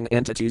all living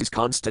entities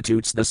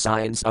constitutes the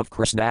science of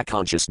Krishna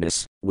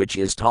consciousness, which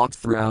is taught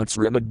throughout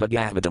Srimad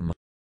Bhagavatam.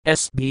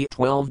 SB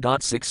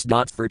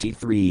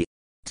 12.6.33.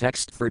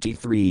 Text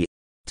 33.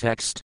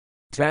 Text.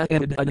 Ta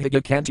edad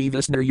adhigakanti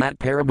visnaryat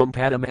paramam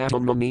padam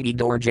atam mamidi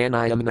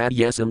dorjanayam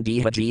nadyasam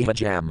diha jiha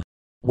jam.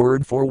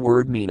 Word for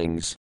word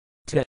meanings.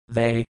 T,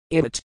 they,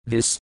 it,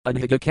 this,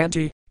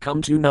 adhigakanti,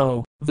 come to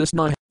know,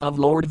 Visna, of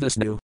Lord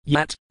Vishnu,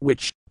 yat,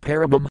 which,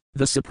 paramam,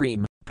 the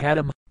supreme,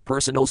 padam,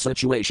 personal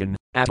situation,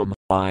 atom,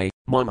 I,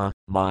 mama,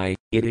 my,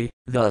 iti,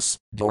 thus,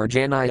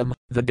 dorjanayam,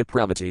 the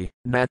depravity,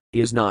 nat,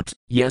 is not,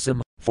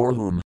 yesam, for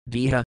whom,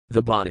 diha,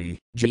 the body,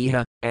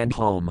 jiha, and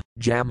home,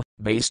 jam,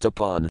 based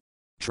upon.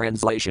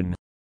 Translation.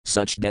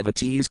 Such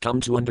devotees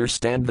come to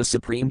understand the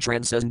supreme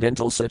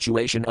transcendental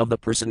situation of the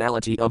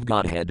personality of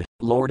Godhead,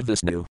 Lord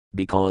Vishnu,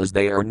 because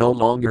they are no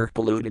longer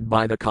polluted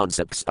by the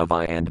concepts of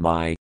I and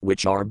my,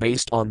 which are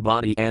based on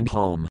body and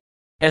home.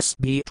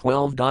 SB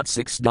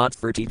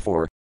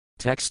 12.6.34.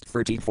 Text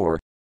 34.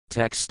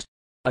 Text.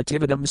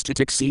 Atividam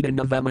statiksita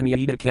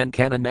navamanyita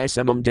kankana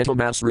nasamam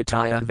detamas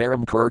ritaya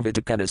varam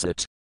kurvita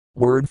kanasit.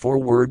 Word for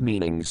word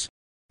meanings.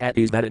 At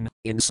Isvadan,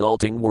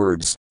 insulting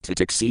words,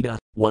 titiksita,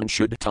 one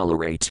should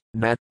tolerate,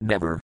 nat,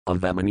 never,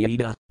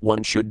 avamanyita,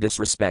 one should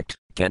disrespect,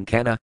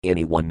 kankana,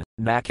 anyone,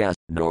 naka,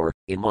 nor,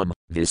 imam,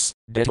 this,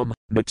 detam,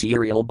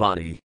 material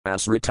body,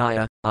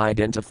 asritaya,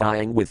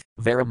 identifying with,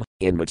 varam,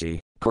 enmity,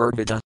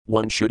 kurvita,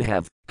 one should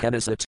have,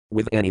 kanasat,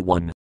 with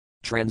anyone.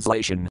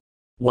 Translation.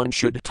 One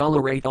should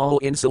tolerate all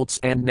insults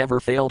and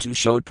never fail to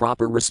show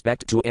proper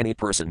respect to any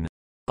person.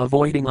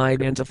 Avoiding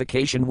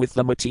identification with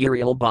the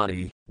material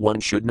body, one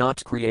should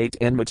not create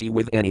enmity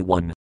with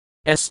anyone.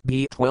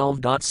 SB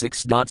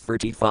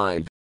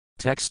 12.6.35.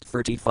 Text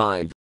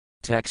 35.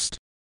 Text.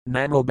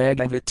 Namo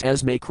Bhagavat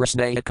Tasme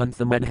Krishnaya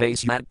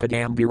Kunthamadhase Yat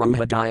Padam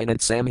Viruhadayanat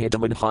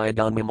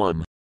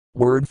Samhitamadhyadamimam.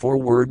 Word for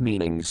word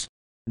meanings.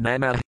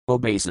 Nama,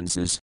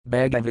 obeisances,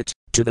 Bhagavat,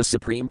 to the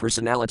Supreme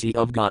Personality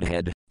of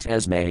Godhead,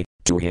 Tasme,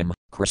 to him,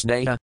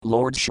 Krishnaya,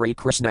 Lord Shri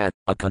Krishna,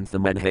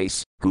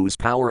 Akunthamadhase, whose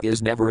power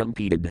is never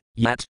impeded,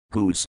 yet,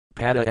 whose,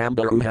 Pada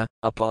Ambaruha,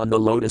 upon the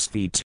lotus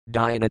feet,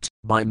 Dyanat,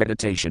 by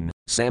meditation,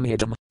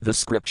 Samhitam, the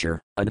scripture,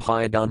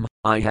 Adhyadam,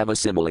 I have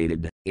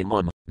assimilated,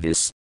 imam,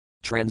 this.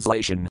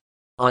 Translation.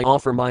 I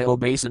offer my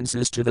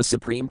obeisances to the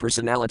Supreme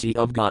Personality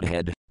of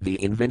Godhead,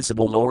 the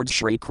invincible Lord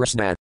Shri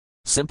Krishna.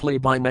 Simply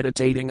by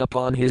meditating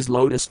upon his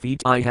lotus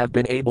feet I have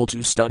been able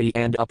to study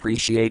and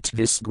appreciate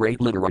this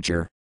great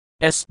literature.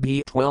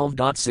 SB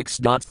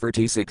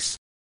 12.6.36.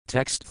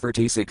 Text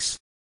 36.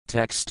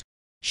 Text.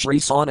 Shri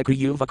Sanaka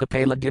Yuvaka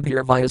Pala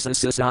Dibhir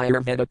Vyasasas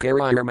Ayurveda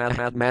Karayar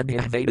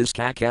Mahatmadhyah Vedas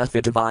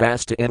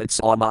Kakafitavayasta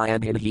Enits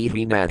Amayan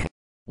Hinhihinat.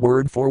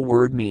 Word for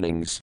word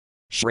meanings.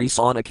 Shri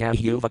Sanaka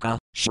Yuvaka,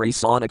 Shri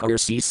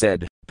Sanaka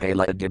said,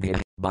 Pala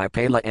Dibhir, by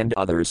Pala and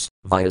others,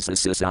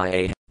 Vyasasas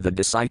the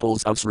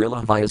disciples of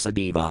Srila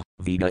Vyasadeva,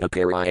 Veda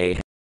Akaraye,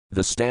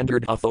 the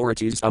standard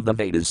authorities of the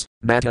Vedas,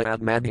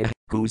 Mahatmadhyah,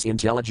 whose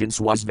intelligence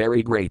was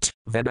very great,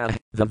 Veda,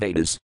 the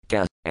Vedas,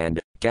 Ka,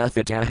 and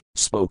Kathita,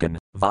 spoken,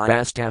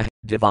 Vyasta,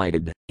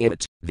 divided,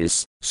 it,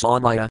 this,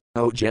 Samaya,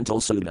 O gentle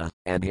Suda,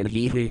 and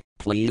Hinhihi,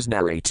 please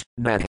narrate,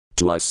 Nat,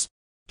 to us.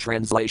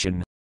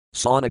 Translation.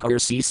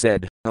 Sanaka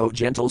said, O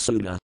gentle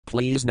Suda,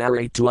 please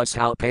narrate to us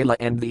how Pala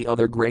and the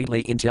other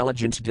greatly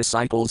intelligent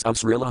disciples of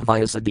Srila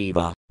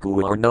Vyasadeva,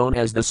 who are known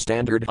as the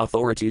standard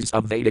authorities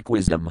of Vedic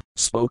wisdom,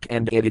 spoke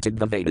and edited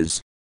the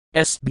Vedas.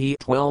 SB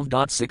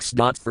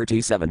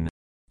 12.6.37.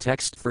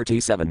 Text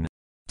 37.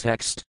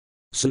 Text.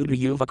 Suda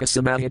Yuvaka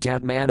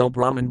Samadhitatmano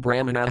Brahman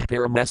Brahmanah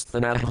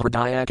Paramesthanah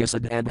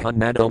Hridayakasad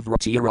Adhanado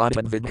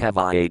Vratiradvad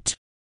Vidhavayate.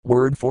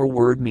 Word for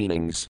word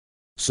meanings.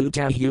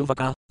 Sutta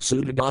Yuvaka,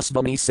 Sutta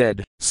Goswami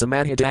said,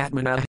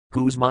 Samadhitatmana,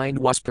 whose mind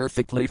was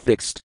perfectly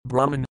fixed,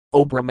 Brahman,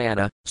 O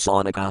Brahmana,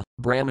 Sanaka,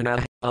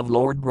 Brahmana, of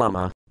Lord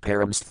Brahma,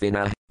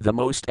 Paramsthina, the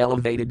most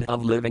elevated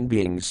of living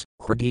beings,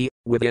 Hridi,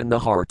 within the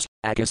heart,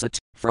 Akasat,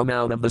 from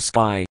out of the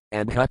sky,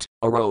 and Hut,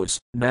 arose,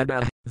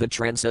 Nada, the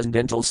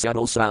transcendental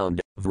subtle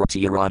sound,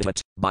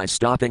 Vratiradvat, by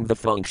stopping the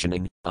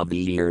functioning of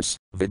the ears,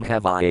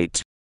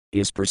 Vidhavayate,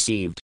 is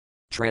perceived.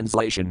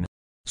 Translation.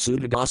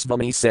 Sutta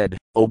Goswami said,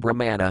 O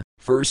Brahmana,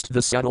 first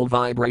the subtle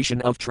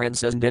vibration of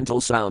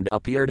transcendental sound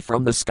appeared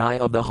from the sky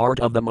of the heart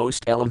of the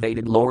most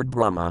elevated Lord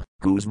Brahma,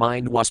 whose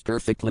mind was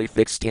perfectly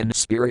fixed in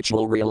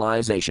spiritual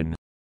realization.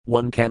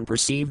 One can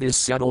perceive this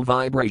subtle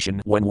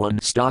vibration when one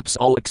stops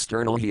all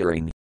external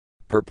hearing.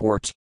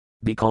 Purport.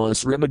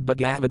 Because Srimad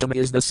Bhagavatam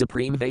is the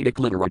supreme Vedic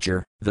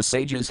literature, the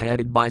sages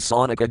headed by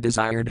Sanaka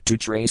desired to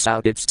trace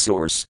out its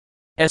source.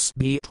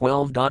 SB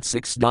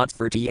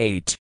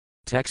 12.6.38.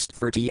 Text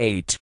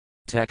 38.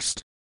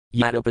 Text.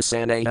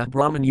 Yadapasanaya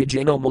Brahman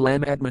Yajino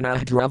Malam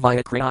Admanah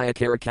Dravaya Kriya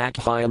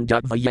Karakakhayam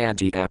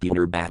Dugvayanti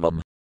Apunurbhavam.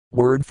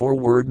 Word for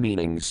word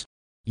meanings.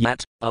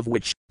 Yat, of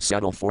which,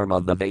 subtle form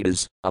of the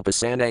Vedas,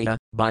 Upasanaya,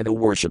 by the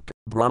worship,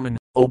 Brahman,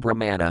 O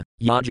Brahmana,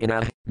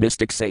 Yajana,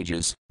 mystic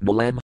sages,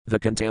 Malam, the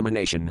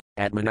contamination,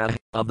 Atmana,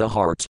 of the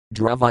heart,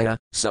 Dravaya,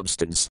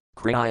 substance,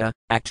 kriya,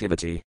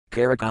 activity,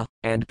 karaka,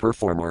 and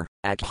performer,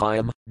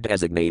 akhyam,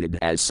 designated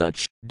as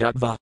such,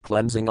 dugva,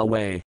 cleansing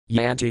away,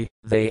 yanti,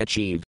 they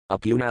achieve,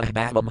 apunah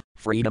bhavam,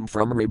 freedom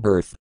from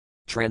rebirth.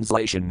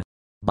 Translation.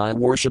 By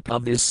worship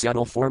of this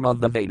subtle form of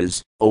the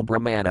Vedas, O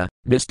Brahmana,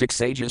 mystic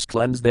sages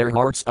cleanse their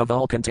hearts of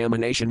all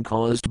contamination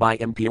caused by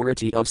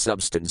impurity of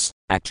substance,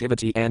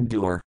 activity and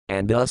doer,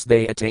 and thus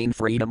they attain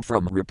freedom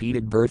from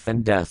repeated birth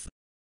and death.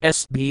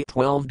 SB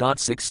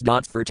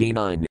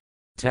 12.6.39.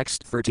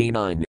 Text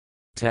 39.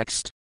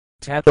 Text.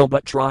 Tato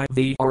but try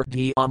the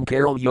Ardi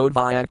Karal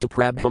Yodvyakta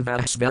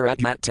Prabhavah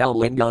Svarat Tel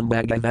Lingam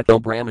Bhagavato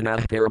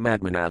Brahmanah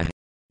Paramatmanah.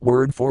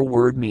 Word for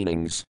word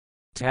meanings.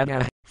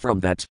 Tada, from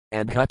that,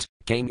 and hut,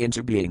 came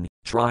into being,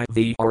 try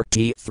the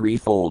RT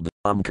threefold,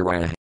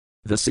 Kara.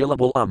 The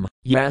syllable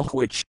yah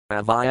which,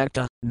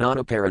 avyakta, non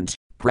apparent,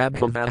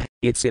 prabhava,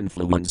 its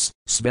influence,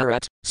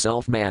 svarat,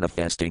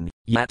 self-manifesting,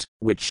 yat,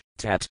 which,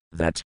 tat,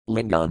 that,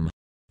 lingam.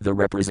 The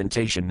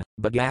representation,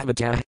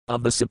 Bhagavata,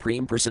 of the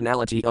Supreme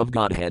Personality of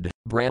Godhead,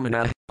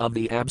 Brahmana, of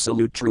the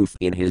Absolute Truth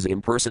in his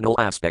impersonal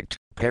aspect,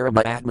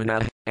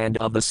 Paramatmana, and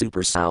of the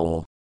Super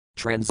Soul.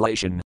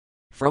 Translation.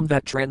 From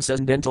that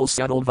transcendental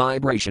subtle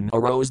vibration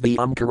arose the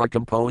Omkara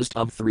composed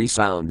of three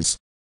sounds.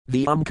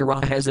 The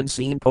Omkara has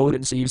unseen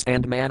potencies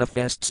and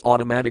manifests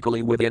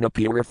automatically within a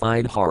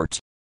purified heart.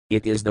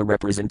 It is the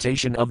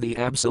representation of the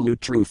Absolute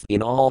Truth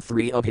in all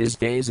three of his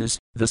phases,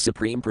 the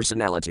Supreme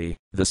Personality,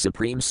 the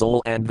Supreme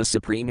Soul and the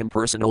Supreme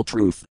Impersonal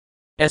Truth.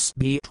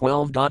 SB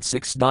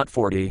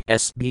 12.6.40,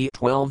 SB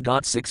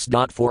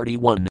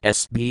 12.6.41,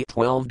 SB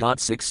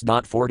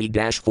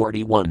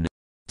 12.6.40-41.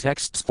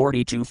 Texts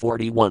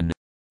 42-41.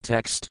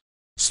 Text.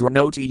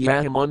 Sranoti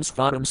Yahamun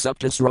Sphatam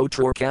Suptas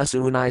Rotor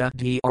Kasunaya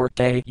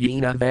Drt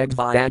Yena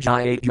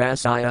Vagvayajaya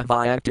Jasaya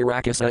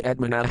Vyaktarakasa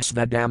Edmanah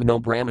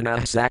Svadamno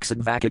Brahmanah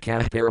Saksad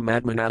Vakakah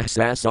Paramatmanah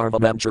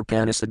Sasarvabam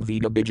Chirpanasad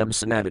Vida Bijam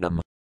Sanadinam.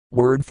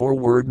 Word for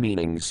word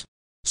meanings.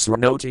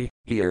 Sranoti,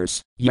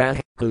 hears, Yah,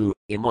 who,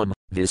 imum,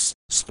 this,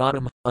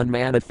 Sphatam,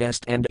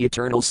 unmanifest and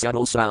eternal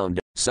subtle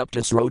sound,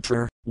 Suptas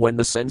Rotor, when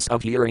the sense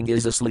of hearing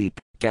is asleep,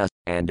 Kas,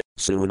 and,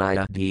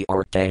 Sunaya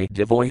Drt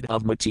devoid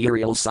of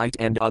material sight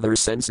and other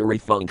sensory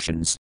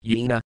functions,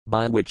 Yena,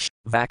 by which,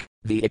 Vak,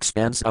 the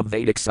expanse of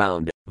Vedic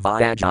sound,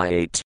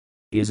 Vyajayate,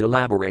 is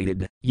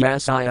elaborated,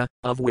 Yasaya,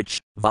 of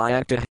which,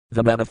 Vyakta,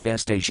 the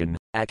manifestation,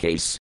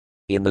 Akase,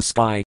 in the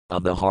sky,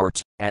 of the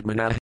heart,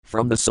 Atmana,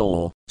 from the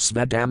soul,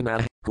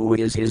 Svadamna, who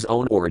is his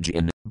own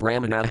origin,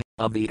 Brahmana,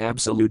 of the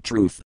Absolute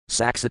Truth,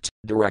 Saksat,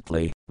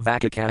 directly,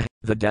 Vakaka,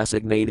 the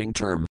designating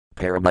term,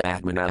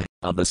 Paramatmana,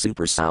 of the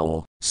Super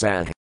Soul,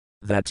 Sah.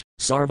 That,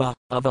 Sarva,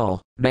 of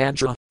all,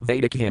 Mantra,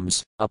 Vedic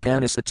hymns,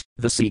 Upanishad,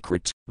 the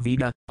secret,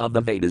 Veda, of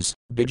the Vedas,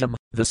 Bijam,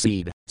 the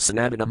seed,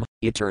 Sanatanam,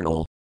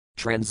 eternal.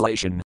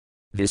 Translation.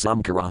 This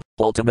Omkara,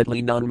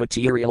 ultimately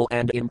non-material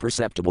and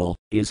imperceptible,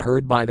 is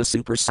heard by the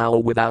Super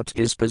Soul without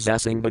his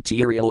possessing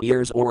material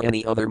ears or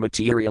any other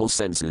material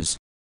senses.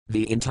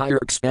 The entire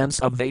expanse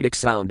of Vedic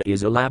sound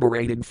is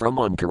elaborated from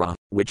Omkara,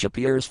 which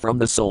appears from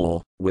the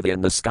soul, within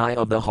the sky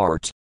of the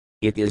heart.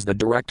 It is the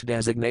direct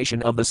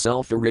designation of the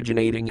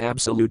self-originating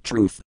Absolute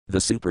Truth,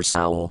 the Super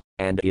Soul,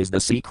 and is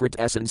the secret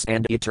essence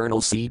and eternal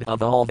seed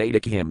of all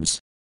Vedic hymns.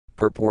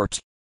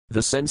 Purport.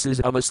 The senses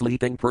of a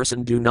sleeping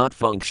person do not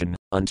function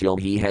until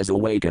he has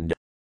awakened.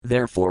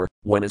 Therefore,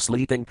 when a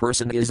sleeping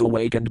person is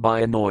awakened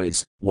by a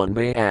noise, one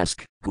may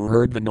ask, who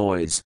heard the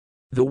noise?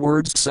 The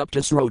words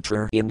Suptas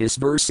Rotor in this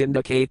verse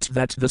indicate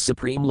that the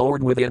Supreme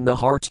Lord within the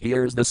heart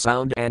hears the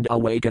sound and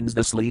awakens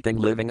the sleeping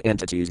living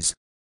entities.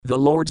 The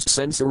Lord's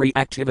sensory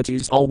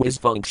activities always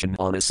function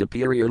on a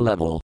superior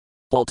level.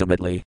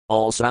 Ultimately,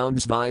 all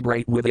sounds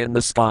vibrate within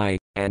the sky,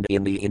 and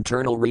in the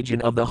internal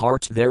region of the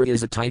heart there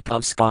is a type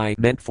of sky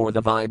meant for the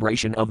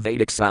vibration of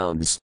Vedic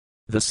sounds.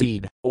 The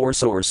seed, or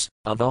source,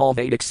 of all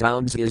Vedic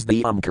sounds is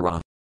the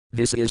Omkara.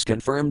 This is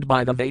confirmed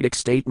by the Vedic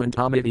statement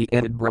Amiti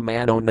Enid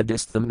Brahmano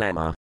Nadistham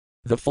Nama.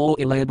 The full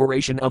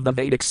elaboration of the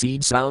Vedic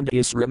seed sound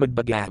is Srimad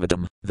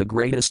Bhagavatam, the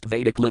greatest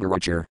Vedic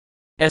literature.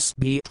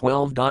 SB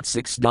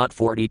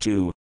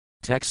 12.6.42.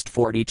 Text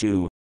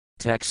 42.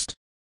 Text.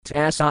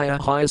 Tasaya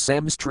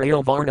Hyasems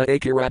Trail Varna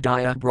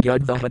Akiradaya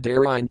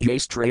Brayudvahadarain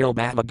Jas Trail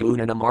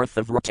Bhavagunanam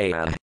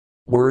Arthavrataya.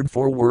 Word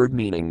for word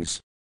meanings.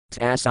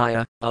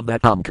 Tasaya, of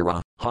that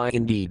Omkara, high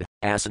indeed,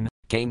 Asan,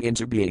 came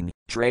into being,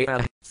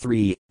 Traya,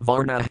 3,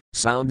 Varna,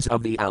 sounds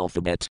of the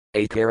alphabet,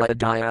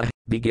 Akaradaya,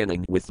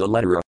 beginning with the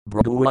letter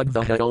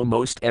Brahudvahado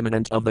most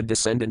eminent of the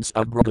descendants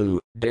of Brahhu,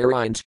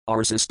 Daraint,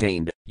 are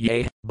sustained,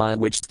 yea, by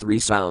which three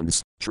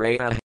sounds,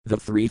 Traya, the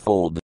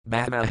threefold,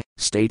 Bhava,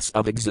 states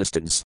of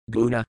existence,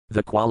 Guna,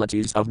 the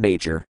qualities of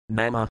nature,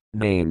 Nama,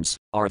 names,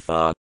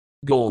 Artha,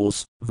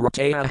 goals,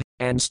 Vrataya,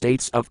 and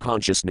states of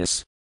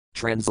consciousness.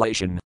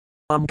 Translation.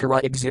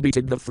 Omkara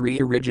exhibited the three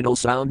original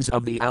sounds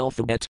of the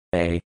alphabet,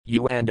 A,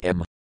 U and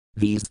M.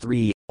 These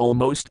three,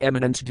 almost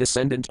eminent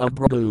descendant of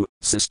Brahma,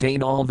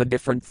 sustain all the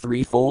different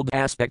threefold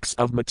aspects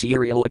of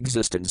material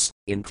existence,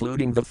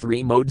 including the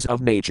three modes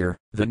of nature,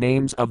 the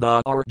names of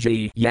the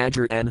Rg,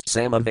 Yajur and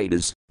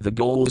Samavedas, the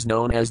goals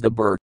known as the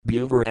Bur,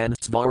 Buvar and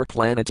Svar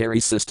planetary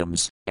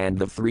systems, and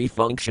the three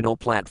functional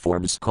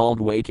platforms called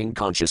waking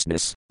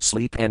consciousness,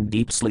 sleep and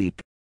deep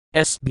sleep.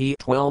 SB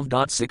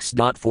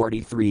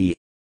 12.6.43.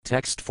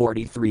 Text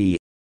 43.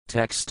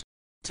 Text.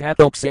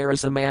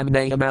 Tatoksarisam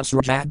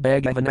amnayamasrajat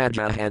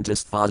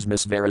bhagavanadjahantas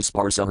thosmas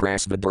verisparsa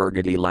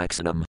rasvadurgati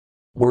laxanam.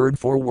 Word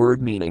for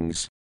word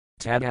meanings.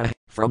 Tada,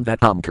 from that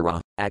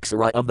Amkara,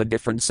 Aksara of the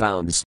different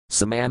sounds,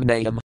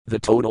 Samamnayam, the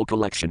total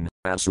collection,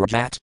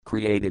 Asrajat,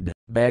 created,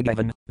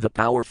 Bhagavan, the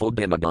powerful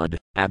demigod,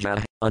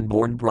 Aja,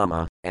 unborn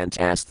Brahma, and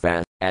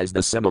Astha, as the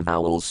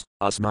semivowels,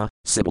 Usma,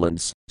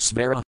 sibilants,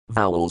 Svara,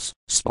 vowels,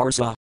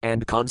 Sparsa,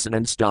 and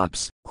consonant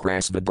stops,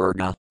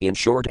 Krasvadurga, in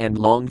short and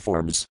long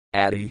forms,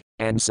 Adi,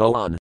 and so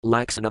on,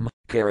 Laxanam,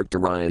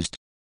 characterized.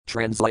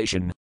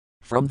 Translation.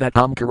 From that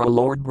Amkara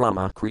Lord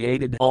Brahma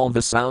created all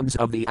the sounds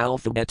of the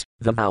alphabet,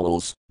 the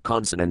vowels,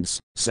 consonants,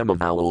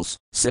 semivowels,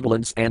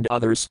 sibilants and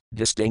others,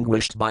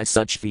 distinguished by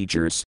such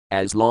features,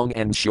 as long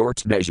and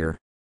short measure.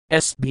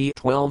 SB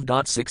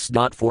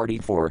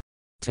 12.6.44.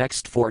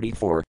 Text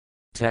 44.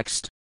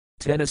 Text.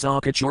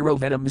 Tenasakachuro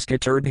venams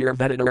katurbhir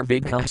vedinar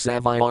vigha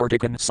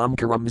savyartikan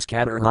samkarams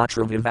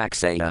katarhatra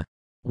vivaksaya.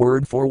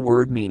 Word for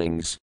word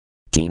meanings.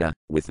 Tina,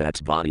 with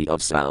that body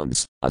of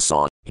sounds,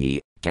 Asa,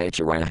 he,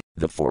 Kachara,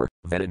 the four,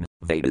 Vedan,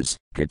 Vedas,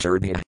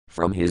 Katurbhya,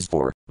 from his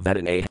four,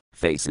 Vedana,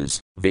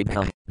 faces,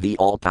 Vigha, the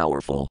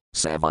all-powerful,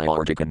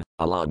 Savyartikan,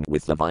 along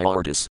with the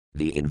Vyartas,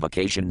 the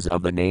invocations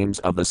of the names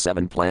of the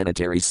seven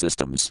planetary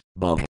systems,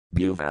 Bhuva,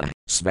 Bhuva,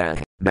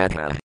 Svaha,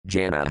 Madha,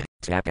 Jana,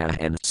 Tapa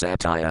and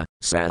Satya,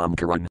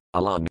 Samkaran,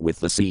 along with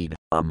the seed,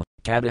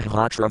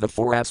 Kadahatra, the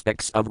four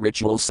aspects of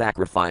ritual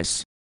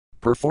sacrifice,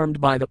 performed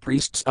by the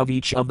priests of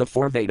each of the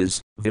four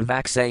Vedas,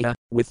 Vivaksaya,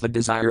 with the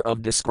desire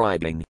of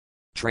describing.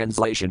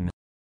 Translation.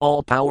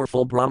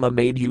 All-powerful Brahma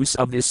made use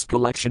of this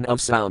collection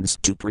of sounds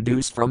to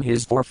produce from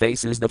his four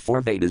faces the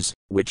four Vedas,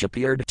 which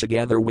appeared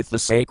together with the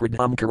sacred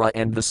Amkara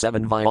and the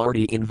seven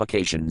Vyarti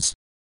invocations.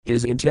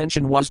 His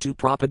intention was to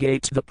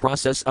propagate the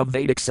process of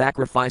Vedic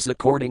sacrifice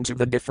according to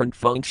the different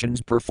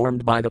functions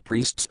performed by the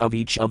priests of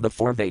each of the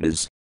four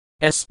Vedas.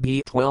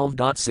 SB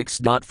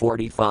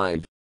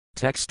 12.6.45.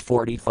 Text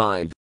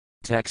 45.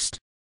 Text.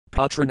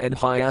 Putran and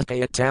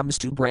Hyakaya tams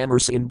to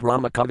Brahmars in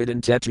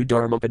Brahmakavidan tetu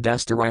dharma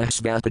padastarah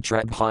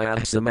svapatrabhaya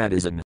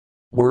samadizan.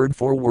 Word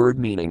for word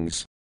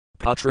meanings.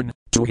 Putran,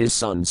 to his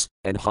sons,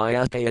 and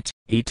Hyakayat,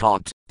 he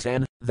taught,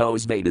 10,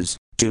 those Vedas,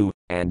 2,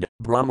 and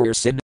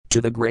Brahmarsin,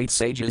 to the great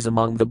sages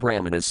among the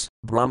Brahmanas,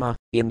 Brahma,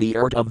 in the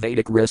art of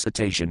Vedic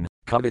recitation,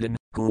 Kavidan,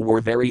 who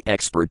were very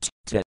expert,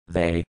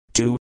 they,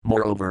 2,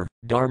 moreover,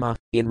 Dharma,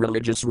 in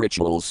religious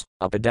rituals,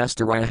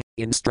 Apadastara,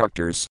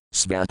 instructors,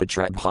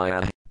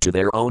 Svapatrabhaya, to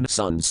their own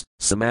sons,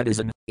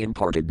 Samadizan,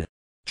 imparted.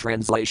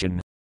 Translation.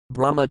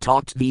 Brahma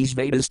taught these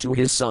Vedas to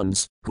his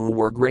sons, who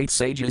were great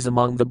sages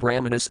among the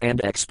Brahmanas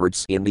and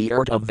experts in the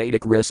art of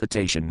Vedic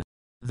recitation.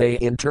 They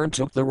in turn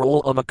took the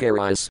role of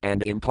Acharyas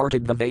and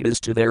imparted the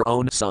Vedas to their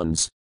own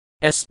sons.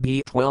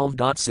 SB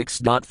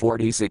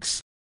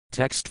 12.6.46.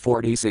 Text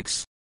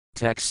 46.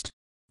 Text.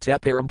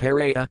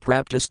 Teparamparea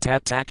praptas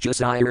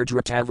tatakjas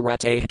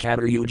irdratavarateh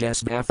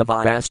kataryujas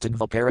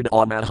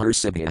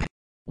vathavayastadvaparadamaharsibhya.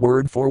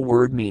 Word for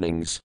word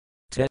meanings.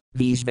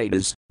 These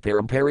Vedas,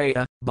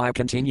 paramparaya, by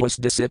continuous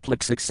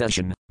disciplic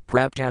succession,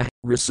 prapta,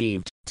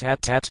 received,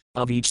 tat,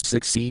 of each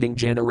succeeding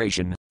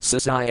generation,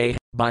 sasaya,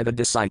 by the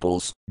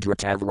disciples,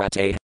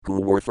 dratavarate, who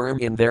were firm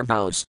in their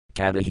vows,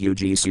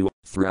 katahujisu,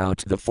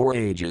 throughout the 4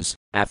 ages,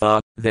 atha,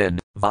 then,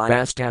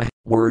 vyasta,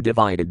 were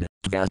divided,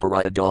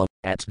 dvaparada,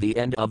 at the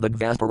end of the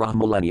Dvapara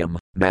millennium,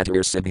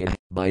 matarsibhya,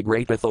 by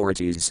great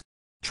authorities.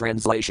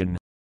 Translation.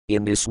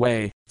 In this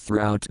way,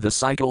 throughout the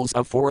cycles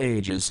of 4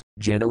 ages,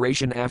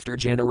 generation after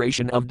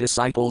generation of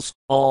disciples,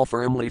 all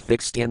firmly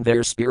fixed in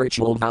their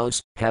spiritual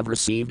vows, have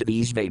received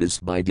these Vedas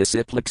by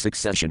disciplic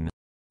succession.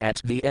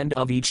 At the end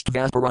of each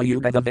Dvapara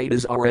Yuga the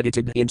Vedas are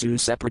edited into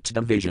separate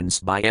divisions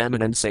by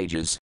eminent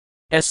sages.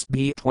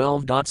 SB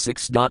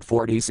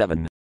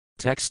 12.6.47.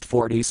 Text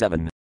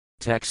 47.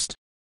 Text.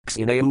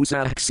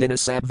 Xinausa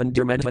xinasabvan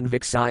dermedvan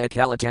vixaya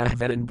kalatah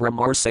vedan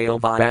brahmarsayo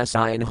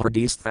vyasayan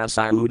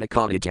hardisthasayuda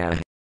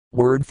kaditah.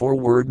 Word for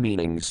word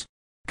meanings.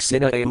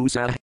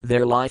 Xinausa,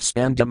 their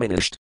lifespan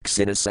diminished,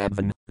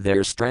 xinasabvan,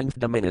 their strength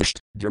diminished,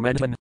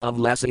 dermedvan, of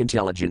less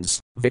intelligence,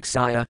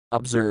 vixaya,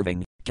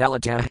 observing,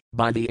 kalata,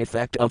 by the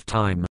effect of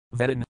time,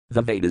 vedan,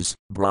 the Vedas,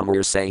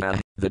 brahmarsaya,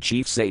 the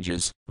chief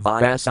sages,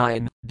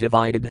 vyasayan,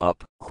 divided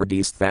up,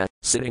 hridistha,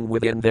 sitting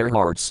within their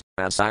hearts,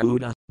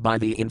 asayuda, by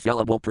the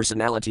infallible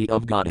personality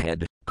of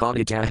Godhead,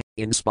 kadita,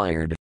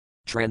 inspired.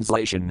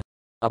 Translation.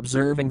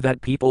 Observing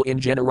that people in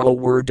general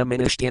were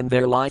diminished in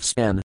their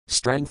lifespan,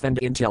 strength and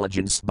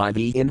intelligence by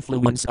the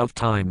influence of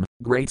time,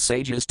 great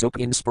sages took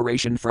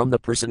inspiration from the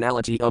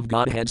personality of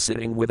Godhead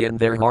sitting within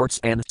their hearts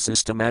and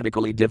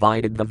systematically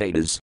divided the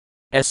Vedas.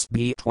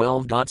 SB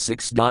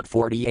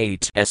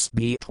 12.6.48,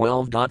 SB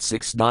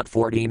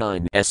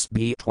 12.6.49,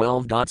 SB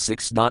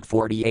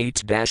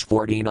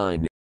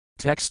 12.6.48-49.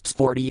 Texts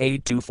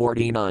 48 to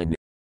 49.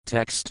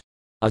 Text.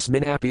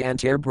 Asminapi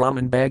anter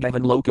Brahman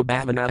Bhagavan Loka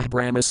Bhavanah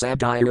Brahma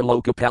Sabdhir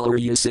Loka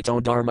Palarya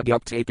Sito Dharma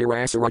Gupte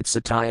Pirasarat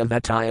Satya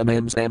Vataya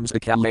Mems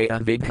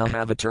Akalaya Vigha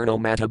Havaturno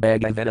Mata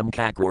Bhagavanam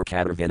Kakror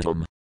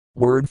Katavinam.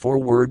 Word for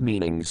word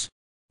meanings.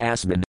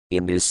 Asmin,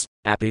 in this,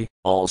 Api,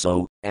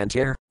 also,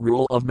 Anter,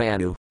 rule of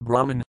Manu,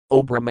 Brahman,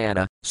 O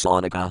Brahmana,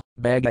 Sonika,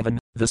 Bhagavan,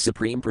 the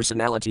Supreme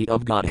Personality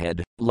of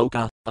Godhead,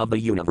 Loka, of the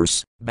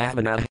universe,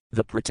 Bhavana,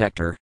 the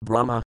protector,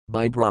 Brahma,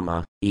 by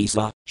Brahma,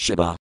 Isa,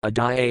 Shiva,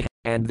 Adaya,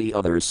 and the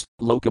others,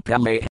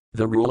 Lokapale,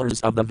 the rulers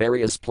of the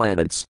various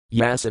planets,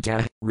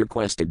 Yasata,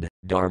 requested,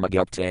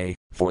 Dharmagupte,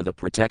 for the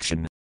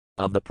protection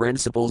of the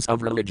principles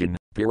of religion,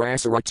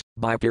 Pirasarat,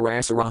 by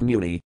Pirasara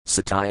Muni,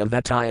 Satya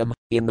Vatayam,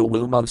 in the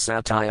womb of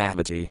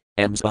Satyavati,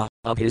 Emsa,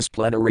 of his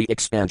plenary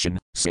expansion,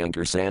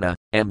 Sankarsana,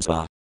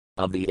 Emsa,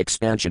 of the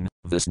expansion,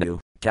 Vishnu,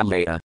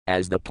 Kalaya,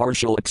 as the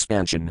partial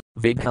expansion,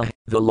 Vigha,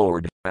 the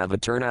Lord,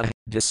 Avatarna,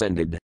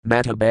 descended,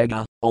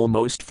 Matabhaga, O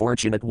most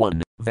fortunate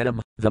one, Venom,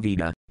 the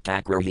Veda,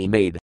 Kakra he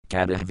made,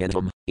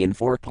 Kadavinam, in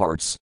 4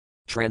 parts.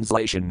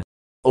 Translation.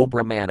 O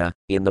Brahmana,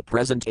 in the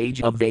present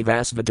age of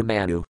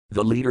Vivasvatamanu,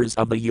 the leaders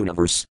of the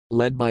universe,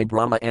 led by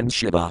Brahma and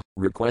Shiva,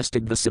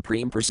 requested the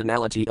Supreme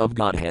Personality of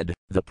Godhead,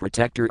 the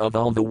protector of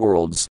all the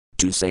worlds,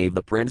 to save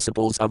the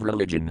principles of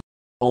religion.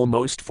 O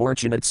most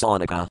fortunate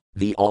Sonika,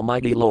 the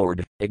Almighty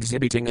Lord,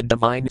 exhibiting a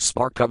divine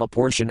spark of a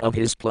portion of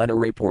his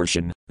plenary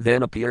portion,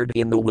 then appeared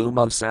in the womb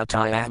of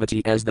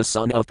Satyavati as the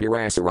son of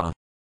Pirasara.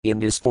 In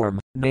this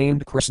form,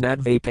 named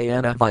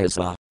Krishnadvapayana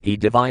Vyasa, he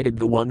divided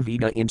the one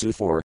Veda into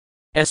 4.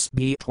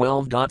 SB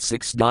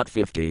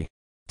 12.6.50.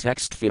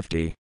 Text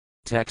 50.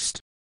 Text.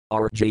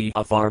 RG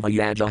Afarva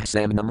Yaja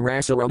Samnam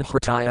Rasaram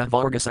Hritaya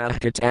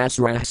Vargasahkat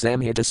Asrah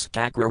Samhitas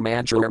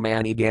Kakramajur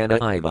Manigana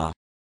Iva.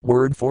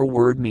 Word for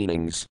word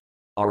meanings.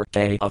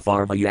 RK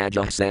Afarva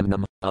Yaja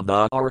Samnam, of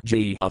the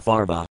RG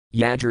Afarva,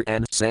 Yajar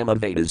and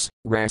Samavedas,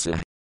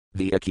 Rasa.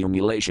 The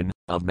accumulation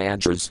of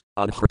mantras,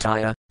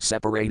 Adhritaya,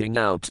 separating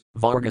out,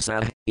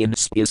 Vargasa, in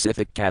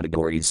specific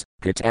categories,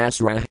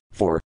 Katasra,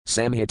 for,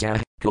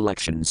 Samhita,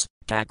 collections,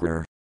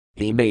 Kakrar.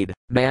 He made,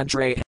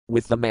 mantra,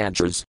 with the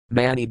mantras,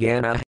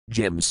 Manigana,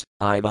 gems,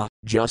 Iva,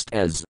 just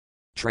as.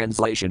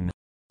 Translation.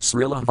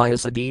 Srila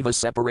Vyasadeva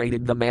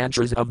separated the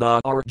mantras of the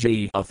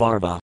RG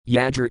Afarva,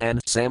 Yajar and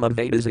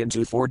Samavedas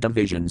into 4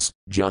 divisions,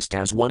 just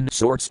as one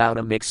sorts out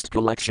a mixed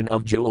collection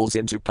of jewels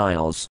into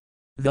piles.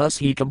 Thus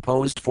he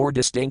composed 4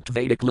 distinct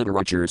Vedic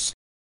literatures.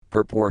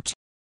 Purport.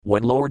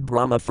 When Lord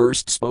Brahma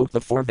first spoke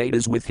the 4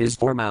 Vedas with his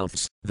 4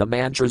 mouths, the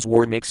mantras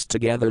were mixed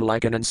together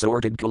like an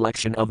assorted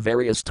collection of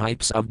various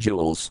types of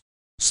jewels.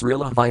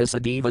 Srila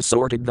Vyasadeva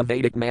sorted the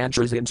Vedic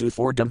mantras into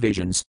 4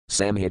 divisions,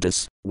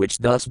 Samhitas, which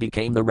thus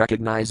became the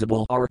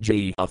recognizable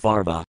RG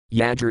Afarva,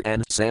 Yajar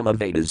and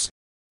Samavedas.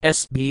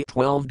 SB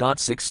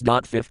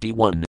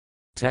 12.6.51.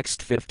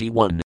 Text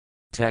 51.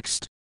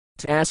 Text.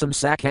 Tasam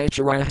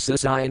Sakacharah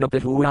Sasayana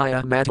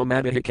Pahuaya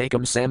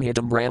Matamabhikakam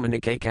Samhitam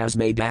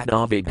Brahmanikakasme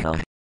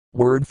Dadavigha.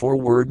 Word for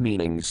word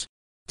meanings.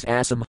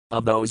 Tasam,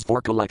 of those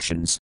 4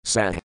 collections,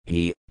 Sah,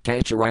 he,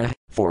 Kacharah,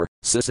 for,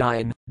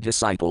 Sasayan,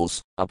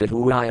 disciples,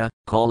 Apahuaya,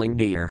 calling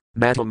near,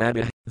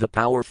 Matamabha, the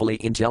powerfully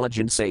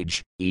intelligent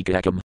sage,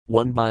 Ekakam,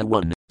 one by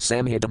one,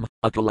 Samhitam,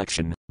 a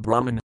collection,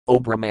 Brahman, O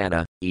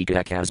Brahmana,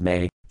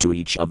 Ekakasme, to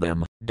each of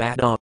them,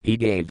 Dada, he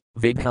gave,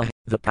 Vigha,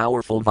 the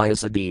powerful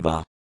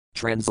Vyasadeva.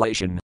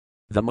 Translation.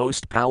 The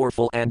most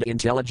powerful and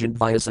intelligent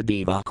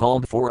Vyasadeva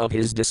called 4 of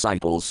his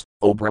disciples,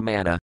 O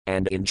Brahmana,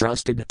 and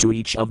entrusted to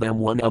each of them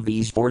one of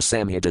these 4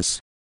 Samhitas.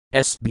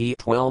 SB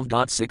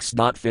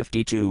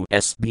 12.6.52,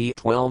 SB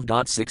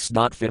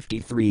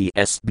 12.6.53,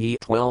 SB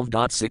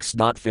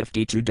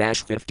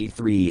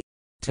 12.6.52-53.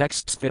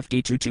 Texts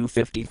 52 to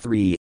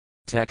 53.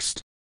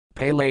 Text.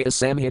 Pele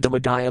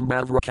Samhitamadayam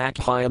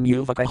Mavrakakhayam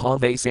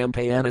Yuvakahave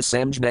Sampayana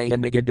Samjnaya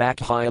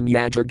Nigadakhayam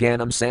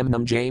Yajarganam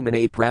Samnam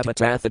Jamane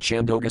Pravatatha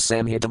Chandoga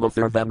Samhitam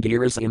Utharvam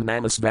Giras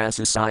Imamas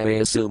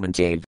Vasasaya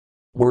Sumantave.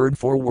 Word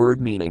for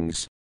word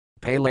meanings.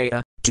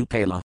 Palea, to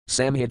Pala,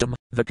 Samhitam,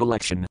 the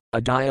collection,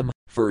 Adayam,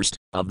 first,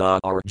 of the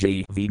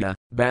RG Veda,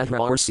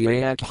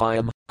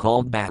 Bhadrarsyakhayam,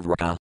 called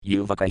Bhadraka,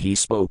 Yuvaka he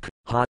spoke,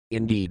 hot,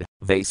 indeed,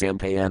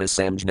 Vasampayana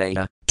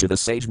Samjnaya, to the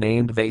sage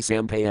named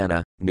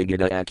Vasampayana,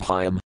 Nigada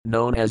Akhayam,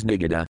 known as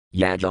Nigada,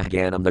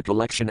 Yajahganam the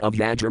collection of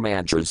Yajar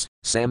mantras,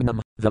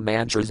 Samnam, the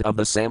mantras of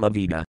the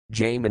Samaveda,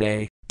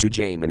 Jamane, to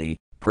Jamani,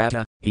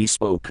 Prata, he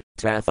spoke,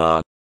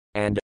 Tatha.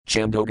 And,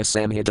 Chandoga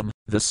Samhitam,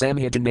 the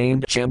Samhita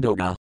named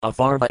Chandoga,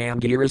 Afarva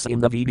Angiras in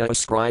the Veda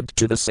ascribed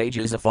to the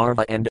sages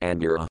Afarva and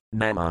Angira,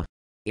 Nama.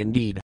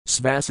 Indeed,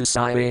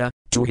 Svasasaya,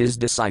 to his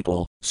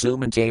disciple,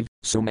 Sumantave,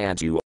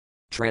 Sumantu.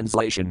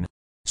 Translation.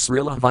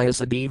 Srila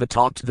Vyasadeva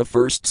taught the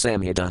first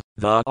Samhita,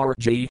 the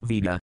RG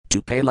Veda,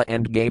 to Pala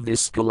and gave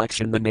this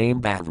collection the name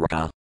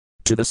Bhadraka.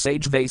 To the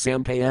sage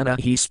Vasampayana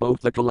he spoke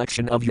the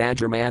collection of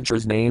Yajar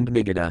mantras named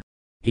Nigada.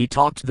 He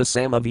taught the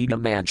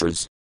Samaveda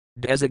mantras.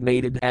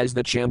 designated as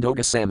the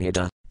Chandogya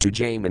Samhita, to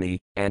Jaimini,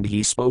 and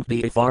he spoke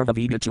the Atharva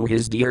Veda to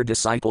his dear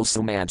disciple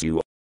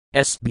Sumantu.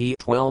 SB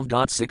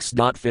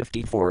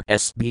 12.6.54,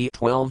 SB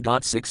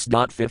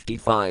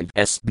 12.6.55,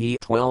 SB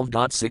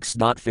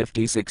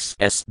 12.6.56,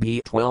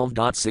 SB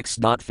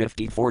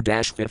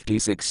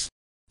 12.6.54-56.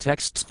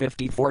 Texts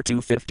 54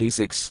 to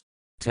 56.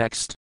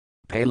 Text.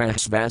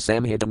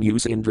 Palasvasamhidam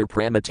us Indra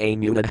Pramate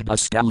Munad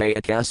Buskale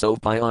Akaso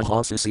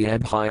Pyahosasi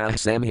Abhaya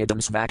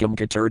Samhidam Svakam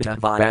Katurta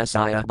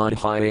Vyasaya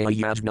Madhaya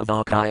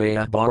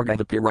Yajnavakaya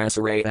Bhargava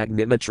Pirasare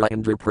Agnimitra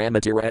Indra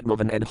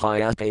Pramatiratovan and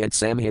Hyapayat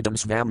Samhidam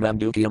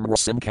Svamamdukiam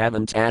Rasim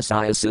Kavan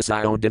Tasaya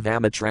Sisayo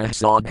Devamitra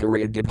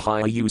Sodhari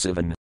Dibhaya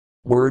Usavan.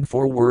 Word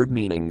for word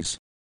meanings.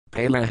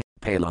 Pala,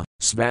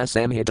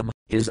 Svasamhidam,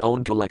 his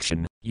own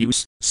collection,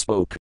 use,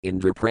 spoke,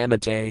 Indra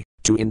Pramate,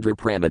 to Indra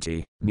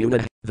Pramati,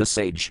 Munad, the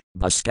sage,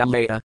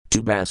 Baskalaya,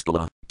 to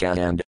Baskala,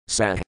 and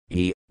Sah,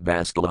 he,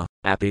 Baskala,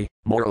 Api,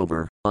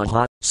 moreover,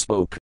 Aha,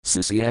 spoke,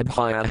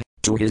 Sisyabhaya,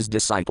 to his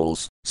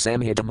disciples,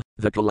 Samhidam,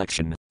 the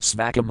collection,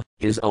 Svakam,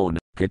 his own,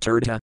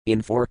 Katurta,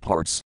 in 4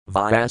 parts,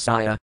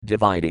 Vyasaya,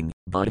 dividing,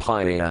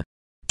 Badhaya,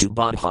 to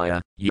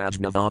Badhaya,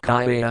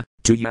 Yajnavakaya,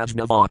 to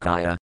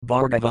Yajnavakaya,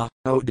 Bhargava,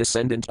 O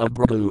descendant of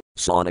Brabhu,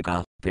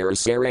 Sonika,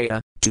 Parasaraya,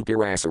 to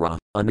Parasara,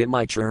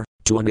 Animitra,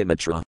 to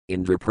Animitra,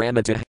 Indra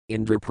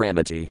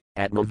Pramati,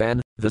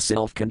 Atmavan, the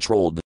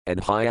self-controlled, and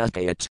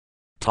Hyapayat.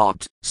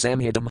 Talked,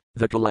 Samhidam,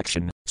 the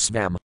collection,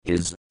 Svam,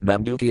 his,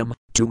 Mamdukyam,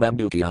 to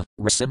Mamdukya,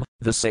 Rasim,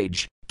 the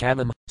sage,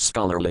 Kavam,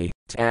 scholarly,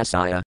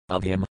 Tasaya,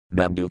 of him,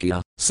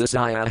 Mamdukya,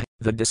 Sisaya,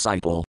 the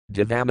disciple,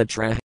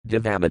 Devamitra,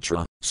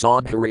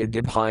 Sodhari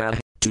Dibhaya,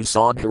 to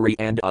Sodhari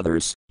and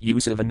others,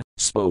 Usavan,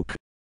 spoke.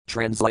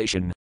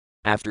 Translation.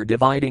 After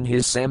dividing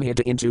his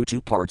Samhita into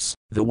 2 parts,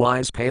 the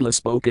wise Pala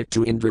spoke it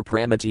to Indra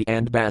Pramati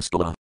and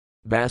Baskala.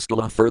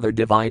 Baskala further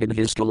divided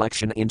his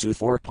collection into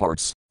 4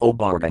 parts, O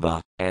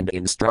Bhargava, and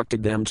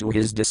instructed them to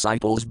his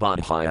disciples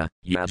Badhaya,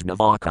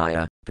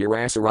 Yajnavakaya,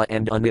 Parasara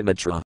and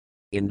Animitra.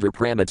 Indra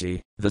Pramati,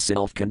 the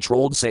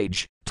self-controlled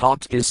sage,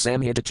 taught his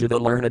Samhita to the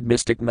learned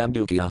mystic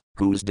Mamdukya,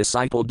 whose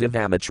disciple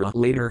Devamitra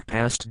later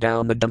passed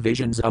down the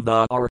divisions of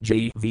the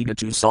RG Veda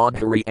to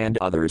Sodhari and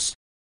others.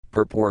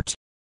 Purport.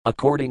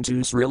 According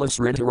to Srila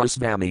Sridhara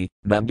Swami,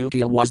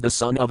 Mamdukya was the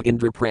son of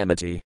Indra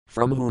Pramati,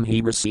 from whom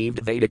he received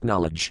Vedic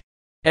knowledge.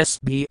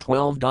 SB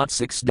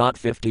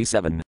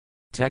 12.6.57.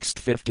 Text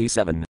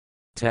 57.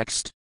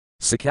 Text.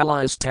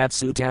 Sakelis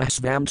tatsutah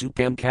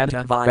svamtupam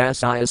kata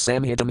vyasaya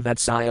samhitam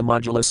vatsaya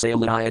modula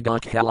salaya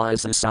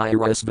gakhelis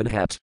asiras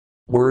vinhat.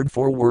 Word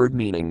for word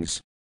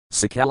meanings.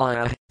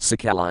 Sakelaya,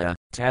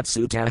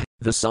 tatsutah,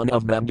 the son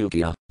of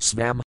Mamdukya,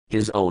 svam,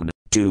 his own,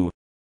 2.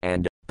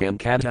 And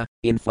Pamkata,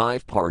 in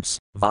 5 parts,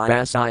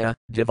 Vyasaya,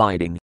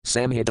 dividing,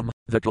 Samhitam,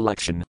 the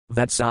collection,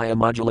 Vatsaya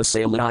Modula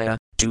Salaya,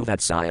 to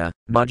Vatsaya,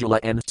 Modula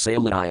and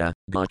Salaya,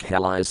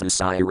 Gakhelis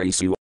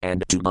Asirasu,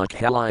 and to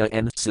Gakhelaya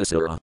and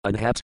Sisera,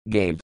 Anhat,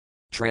 gave.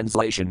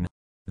 Translation.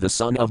 The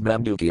son of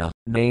Mamdukya,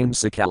 named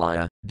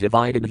Sakelaya,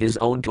 divided his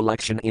own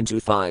collection into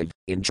 5,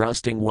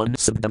 entrusting 1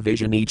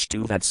 subdivision each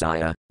to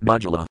Vatsaya,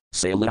 Modula,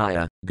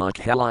 Salaya,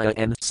 Gakhelaya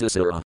and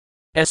Sisera.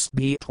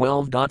 SB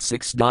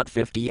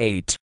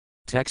 12.6.58.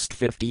 Text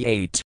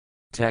 58.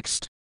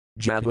 Text.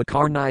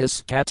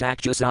 Jadvakarnayas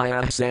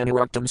katakjasaya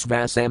sanaruktam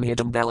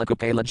svasamhitam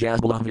balakapala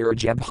jabala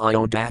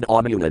virajabhayo dad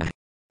amunad.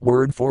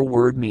 Word for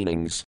word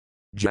meanings.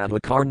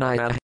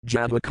 Jadvakarnaya,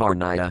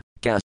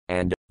 kas,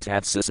 and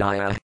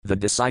Tatsasaya, the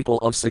disciple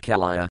of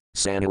Sakelaya,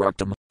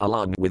 Sanaruktam,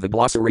 along with a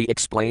glossary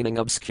explaining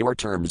obscure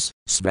terms,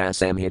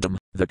 Svasamhitam,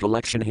 the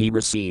collection he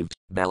received,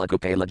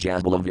 Balakapala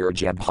jabala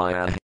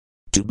virajabhaya.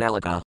 To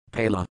Balaka,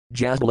 Pala,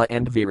 Jasbala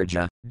and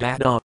Viraja,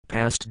 Dada,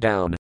 passed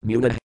down,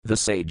 Munad, the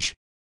sage.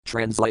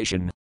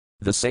 Translation.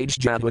 The sage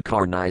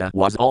Jadvakarnaya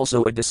was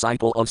also a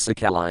disciple of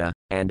Sakelaya,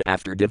 and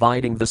after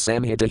dividing the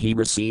Samhita he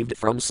received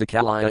from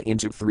Sakelaya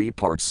into 3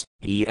 parts,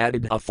 he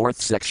added a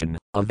 4th section,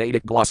 a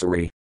Vedic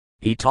glossary.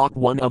 He taught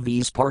 1 of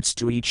these parts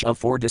to each of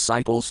 4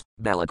 disciples,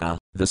 Balaka,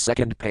 the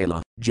second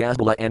Pala,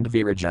 Jasbala and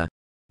Viraja.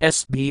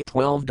 SB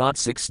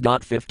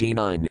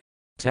 12.6.59.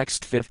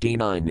 Text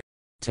 59.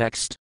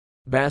 Text.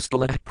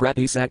 Baskalat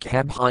pratisak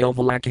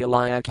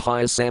habhyovalakilyak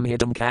hi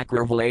samhitam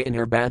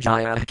kakravalayanir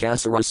bhajayak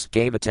kasaras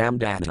gavatam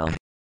dana.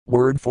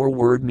 Word for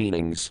word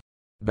meanings.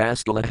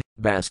 Baskalat,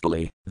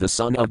 Baskali, the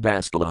son of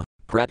Baskala,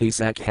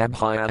 pratisak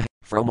habhya,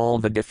 from all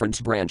the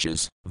different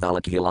branches,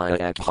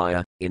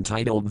 Valakilaya,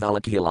 entitled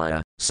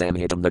Valakilaya,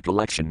 Samhitam the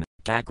collection,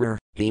 Kakrar,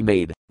 he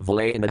made,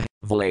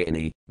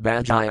 Valayani,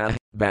 Bhajaya,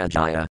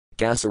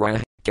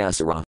 Kasara,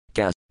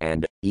 Kas,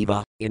 and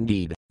Eva,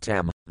 indeed,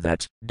 Tam,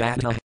 that,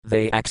 Data,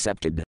 they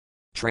accepted.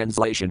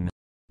 Translation.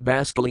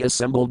 Baskali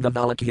assembled the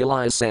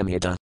Valakilaya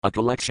Samhita, a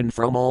collection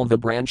from all the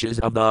branches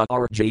of the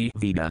RG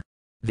Veda.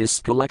 This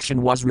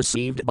collection was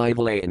received by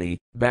Valayani,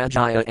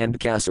 Bhajaya and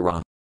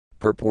Kasara.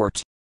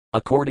 Purport.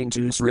 According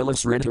to Srila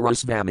Sridhara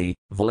Swami,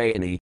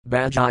 Valayani,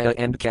 Bhajaya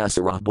and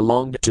Kasara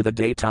belonged to the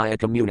Daitya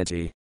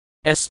community.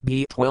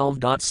 SB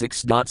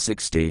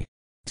 12.6.60.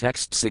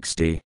 Text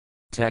 60.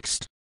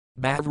 Text.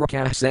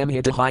 Bhavrakah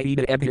Samhita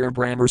Hyeda Ebhir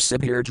Brahmar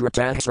Sibhir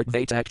Dratahsrak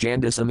Vatak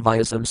Jandasam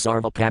Vyasam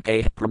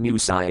Sarvapap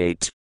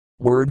Pramusayate.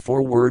 Word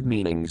for word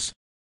meanings.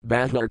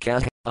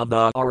 Bhavrakah, of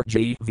the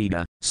RG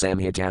Veda,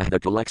 Samhita, the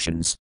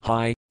collections,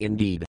 Hi,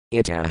 indeed,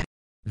 Ita.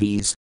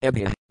 These,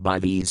 Ebhya, by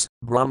these,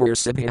 Brahmar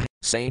Sibhya,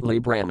 saintly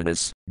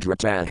Brahmanas,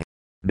 Dratah.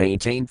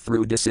 Maintained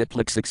through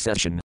disciplic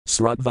succession,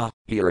 Srugva,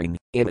 hearing,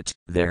 it,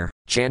 there,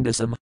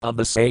 Chandasam, of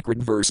the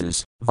sacred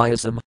verses,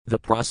 Vyasam, the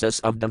process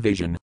of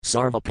division,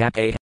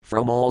 Sarvapapa,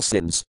 from all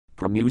sins,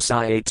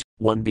 Pramusayate,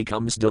 one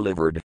becomes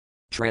delivered.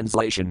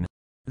 Translation.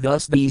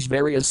 Thus these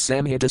various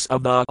samhitas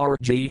of the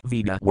RG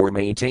Veda were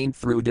maintained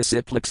through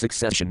disciplic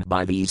succession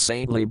by these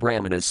saintly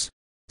Brahmanas.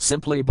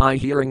 Simply by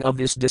hearing of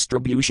this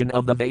distribution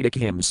of the Vedic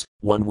hymns,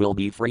 one will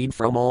be freed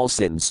from all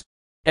sins.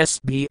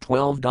 SB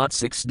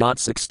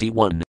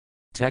 12.6.61.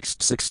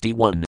 Text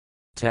 61.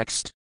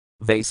 Text.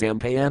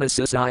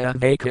 Vasampayanasasaya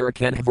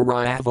vakarakan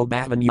varayavo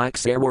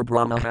bhavanyaksaror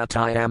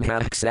brahmahatayam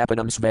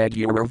haksapanam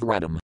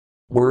svagyaravradam.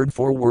 Word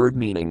for word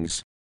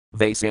meanings.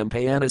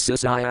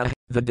 Vasampayanasasaya,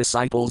 the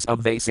disciples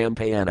of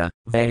Vasampayana,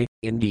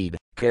 indeed,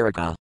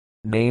 Karaka.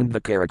 Named the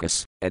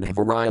Karakas, and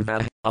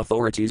Varayava,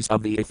 authorities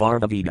of the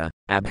Atharvaveda,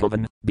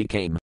 Abhavan,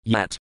 became,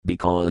 yet,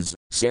 because,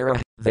 Sarah,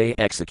 they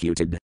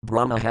executed,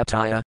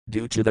 Brahmahataya,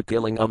 due to the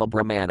killing of a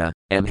Brahmana,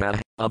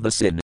 Amha, of the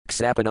sin,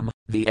 Ksapanam,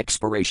 the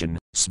expiration,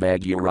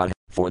 Svagyara,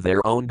 for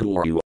their own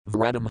guru,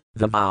 Vradam,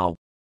 the vow.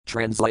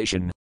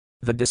 Translation.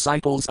 The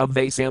disciples of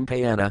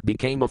Vasampayana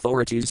became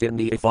authorities in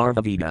the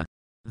Atharvaveda.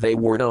 They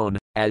were known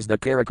as the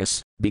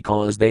Karakas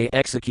because they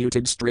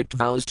executed strict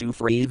vows to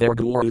free their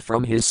guru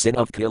from his sin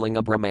of killing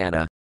a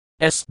Brahmana.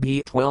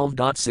 SB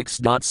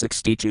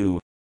 12.6.62.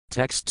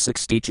 Text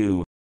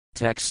 62.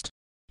 Text.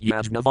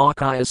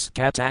 Yajnavakayas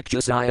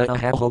katakjasaya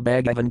ahaho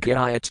bhagavan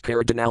kayat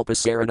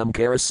karadanalpasaranam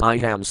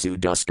karasayam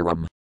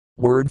suduskaram.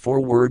 Word for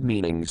word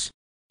meanings.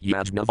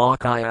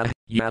 Yajnavakaya,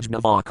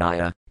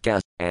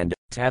 Kas, and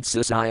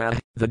Tatsasaya,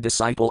 the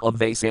disciple of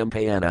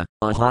Vasampayana,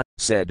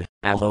 said,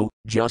 Aho,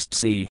 just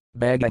see,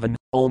 Bhagavan,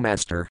 O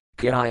Master,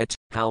 Kayat,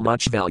 how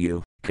much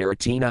value,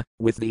 Karatina,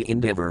 with the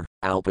endeavor,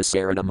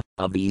 Alpasaranam,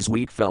 of these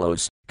weak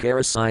fellows,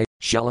 Karasai,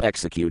 shall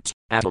execute,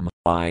 Atam,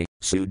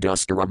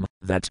 Suduskaram,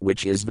 that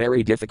which is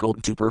very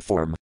difficult to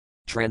perform.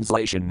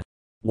 Translation.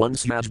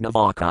 Once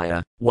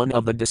Yajnavakaya, one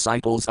of the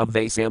disciples of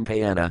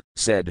Vasampayana,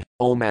 said,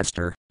 O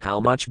Master, how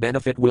much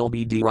benefit will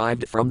be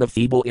derived from the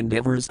feeble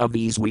endeavors of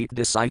these weak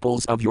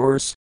disciples of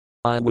yours?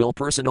 I will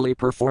personally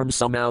perform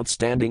some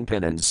outstanding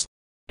penance.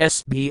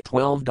 SB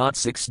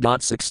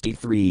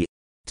 12.6.63.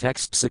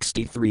 Text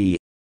 63.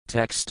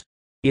 Text.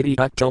 Iti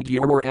ukto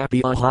gyur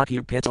api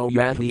ahaki pito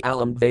yathi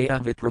alam vaya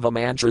viprava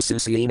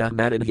mantrasisina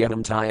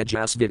madadyatam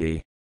tyajasviti.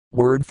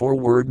 Word for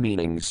word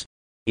meanings.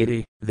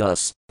 Iti,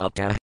 thus,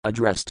 upta,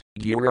 addressed,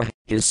 Gura,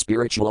 his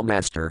spiritual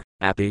master,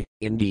 Api,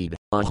 indeed,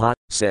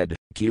 said,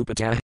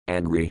 Kupita,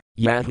 angry,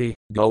 Yahi,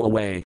 go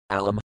away,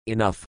 Alam,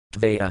 enough,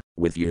 Tvaya,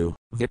 with you,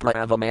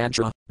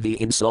 Vipravamantra,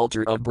 the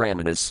insulter of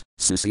Brahmanas,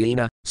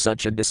 Sisina,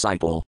 such a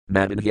disciple,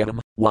 Madadyatam,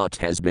 what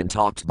has been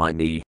taught by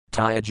me,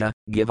 Tyaja,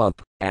 give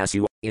up,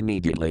 Asu,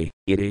 immediately,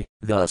 Iti,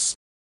 thus.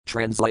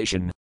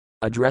 Translation.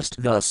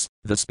 Addressed thus,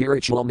 the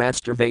spiritual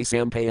master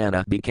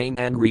Vasampayana became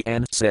angry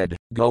and said,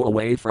 go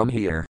away from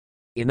here.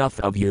 Enough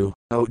of you,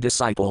 O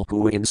disciple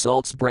who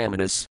insults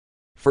Brahmanas.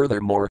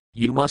 Furthermore,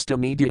 you must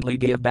immediately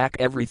give back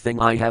everything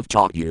I have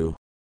taught you.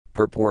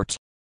 Purport.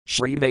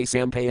 Sri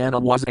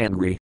Vasampayana was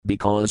angry,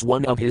 because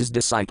one of his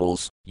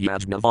disciples,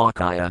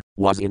 Yajnavakaya,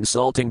 was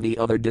insulting the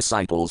other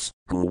disciples,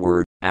 who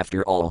were,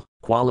 after all,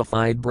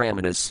 qualified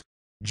Brahmanas.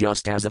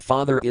 Just as a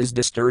father is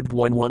disturbed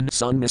when one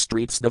son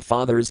mistreats the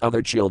father's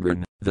other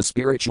children, the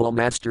spiritual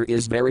master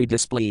is very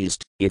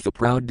displeased if a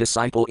proud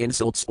disciple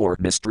insults or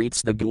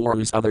mistreats the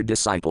guru's other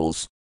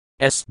disciples.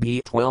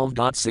 SB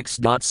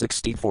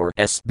 12.6.64,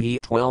 SB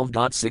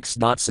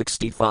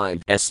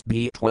 12.6.65,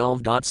 SB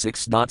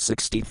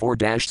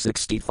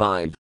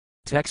 12.6.64-65.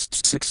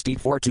 Text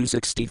 64 to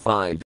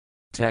 65.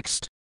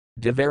 Text.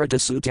 Devarita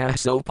sutah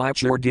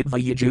sopipchur didva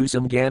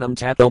yajusam ganam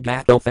tato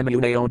gato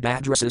femuneo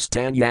badrasas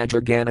tan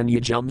yajar ganan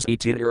yajums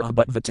etidira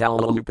but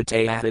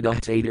vitalolupate atida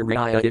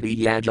tadiraya iti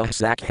yajah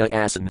sakha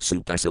asan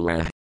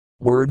supasala.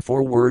 Word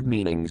for word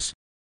meanings.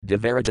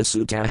 Devarita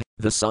sutah,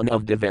 the son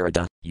of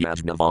Devarita,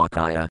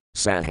 Yajnavakaya,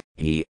 sah,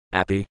 he,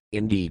 api,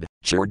 indeed,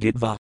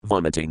 churdidva,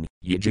 vomiting,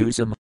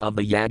 yajusam, of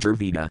the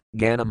Yajurveda,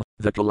 ganam,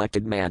 the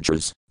collected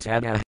mantras,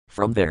 tada,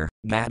 from there,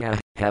 gata,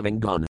 having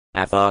gone,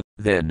 atha,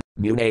 then,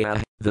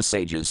 munaya, the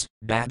sages,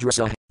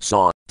 badrasa,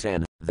 saw,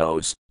 10,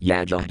 those,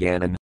 yaja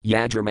ganan,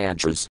 yajar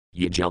mantras,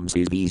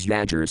 yajumsis these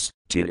yajars,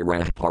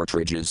 tidira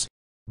partridges.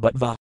 But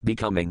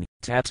becoming,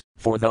 tat,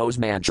 for those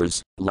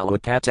mantras,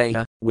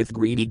 lalapataya, with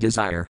greedy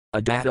desire,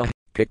 adata,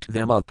 picked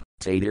them up,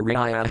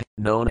 Tadiraya,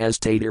 known as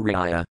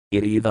Tadiraya,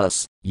 iti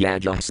thus,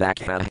 Yaja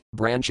Sakha,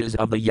 branches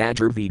of the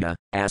Yajurveda,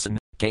 Asan,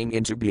 came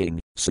into being,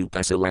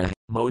 Supasila,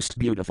 most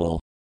beautiful.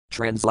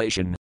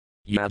 Translation.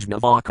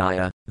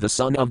 Yajnavakaya, the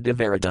son of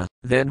Devarita,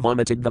 then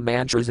vomited the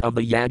mantras of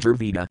the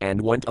Yajurveda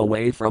and went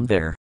away from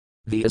there.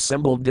 The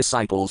assembled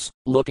disciples,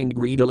 looking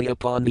greedily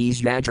upon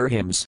these Yajur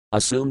hymns,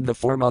 assumed the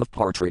form of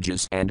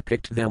partridges and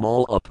picked them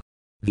all up.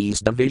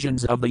 These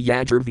divisions of the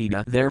Yajur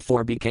Veda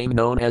therefore became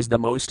known as the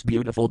most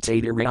beautiful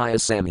Taittiriya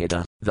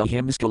Samhita, the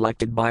hymns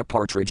collected by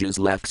partridges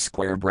left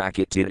square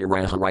bracket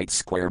Taittiriya right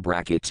square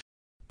bracket.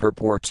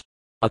 Purport.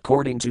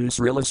 According to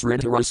Srila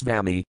Sridhara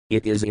Swami,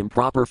 it is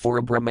improper for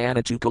a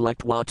Brahmana to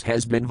collect what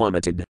has been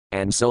vomited,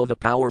 and so the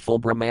powerful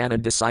Brahmana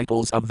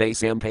disciples of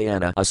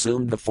Vaisampayana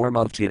assumed the form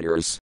of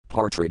tittirs,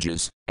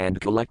 partridges, and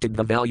collected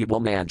the valuable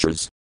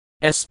mantras.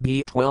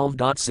 SB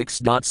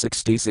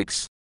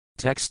 12.6.66.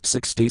 Text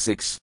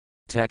 66.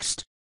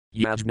 Text.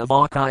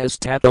 Yajnavakayas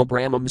tato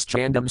brahmams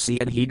chandam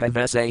siadhiga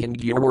vesayan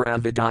gurura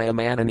vidya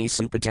manani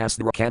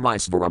supatasthra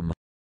kamaisvaram.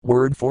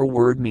 Word for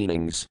word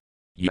meanings.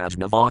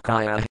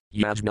 Yajnavakaya,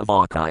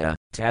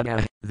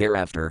 tada,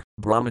 thereafter,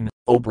 Brahman,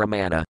 O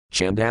Brahmana,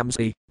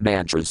 Chandamsi,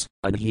 mantras,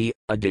 adhi,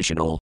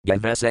 additional,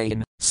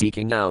 Gavesayan,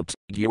 seeking out,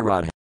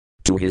 Gurud.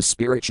 To his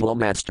spiritual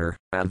master,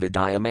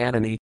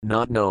 Avidyamanani,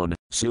 not known,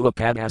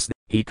 Suapadas,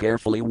 he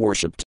carefully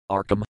worshipped,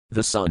 Arkam,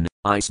 the sun,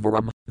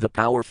 Isvaram, the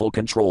powerful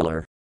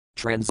controller.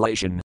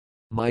 Translation.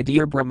 My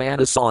dear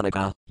Brahmana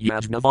Sonika,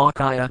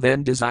 Yajnavakaya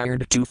then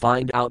desired to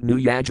find out new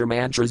Yajur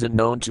mantras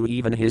unknown to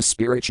even his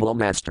spiritual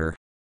master.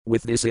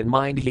 With this in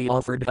mind he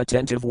offered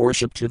attentive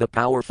worship to the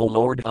powerful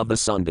Lord of the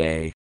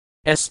Sunday.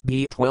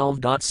 SB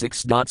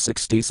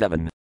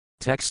 12.6.67.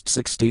 Text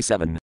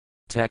 67.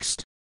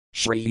 Text.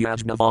 Shri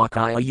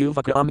Yajnavakaya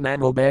Yuvakam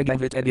Namo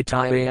Bhagavit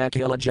Editaya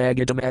Akila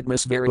Jagadam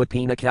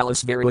Atmosvarapina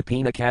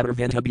Kalasvarapina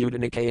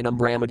Kadarvintabutanikanam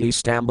Brahmadi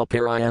Stamba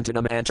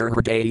Parayantanam Antar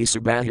Hridayi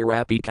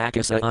Subahirapi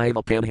Kakasa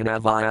Iva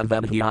Pinhinavaya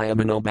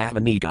Vamhiayamano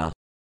Bhavanika.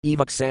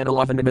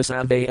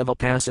 Evaksanalavanamisavayava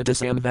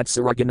Pasitasam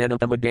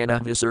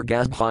Vatsaragananapamadana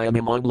Visargazbhyam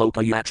Imang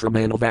Loka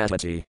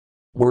Yatramanavati.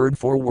 Word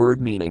for word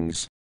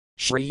meanings.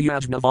 Shri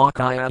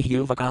Yajnavakaya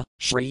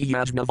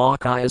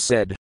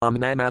said,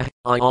 Namah,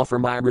 I offer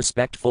my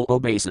respectful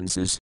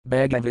obeisances,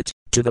 Bhagavat,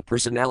 to the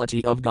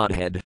personality of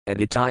Godhead,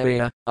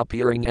 Aditya,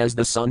 appearing as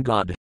the sun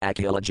god,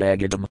 Akila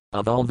Jagadam,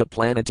 of all the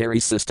planetary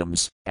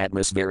systems,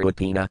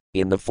 Atmosvarapina,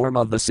 in the form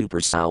of the super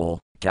soul,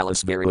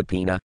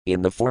 Kalasvarapina,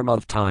 in the form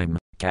of time,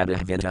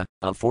 Kadahvinta,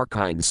 of four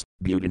kinds,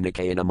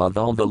 Bhutanikayanam of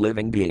all the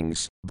living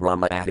beings,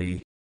 Brahma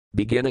Adi.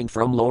 Beginning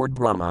from Lord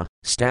Brahma,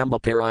 Stamba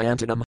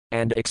Parayantanam,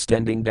 and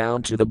extending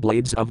down to the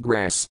blades of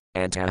grass,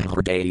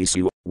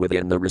 Antahridayisu,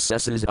 within the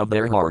recesses of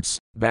their hearts,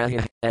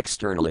 Bahya,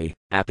 externally,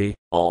 Api,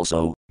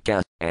 also,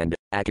 Ka, and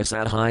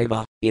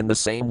Akasadhaiva, in the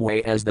same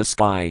way as the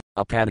sky,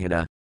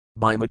 Apadhina.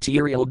 By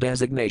material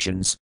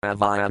designations,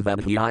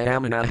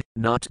 Avayavabhyayamana,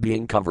 not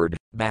being covered,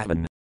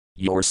 Bhavan.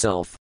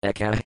 Yourself,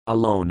 Eka,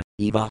 alone,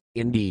 Eva,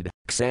 indeed,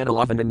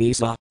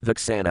 Xanalavananisa, the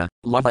Xana,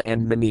 Lava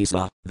and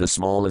Manisa, the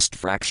smallest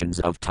fractions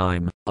of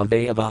time,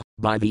 Avayava,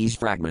 by these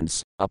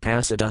fragments,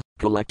 Apasada,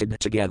 collected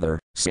together,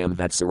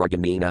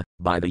 Samvatsaragamina,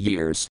 by the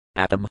years,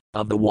 Atom,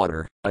 of the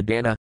water,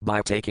 Adana,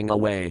 by taking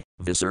away,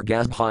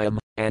 Visargabhyam,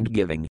 and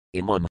giving,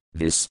 Imam,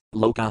 this,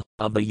 Loka,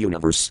 of the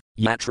universe,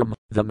 Yatram,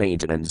 the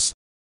maintenance.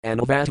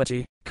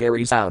 Anavatati,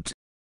 carries out.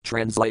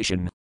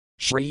 Translation.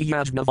 Shri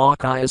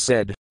Yajnavakaya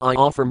said, I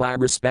offer my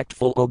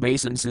respectful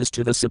obeisances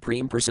to the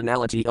Supreme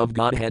Personality of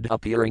Godhead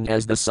appearing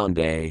as the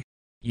Sunday.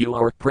 You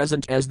are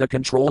present as the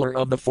controller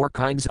of the four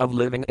kinds of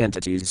living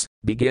entities,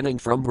 beginning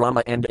from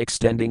Brahma and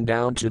extending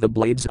down to the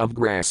blades of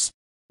grass.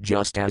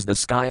 Just as the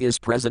sky is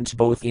present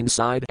both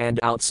inside and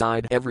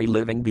outside every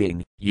living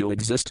being, you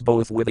exist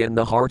both within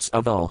the hearts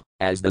of all,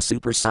 as the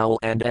super soul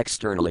and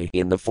externally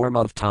in the form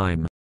of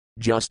time.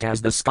 Just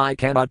as the sky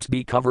cannot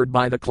be covered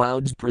by the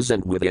clouds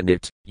present within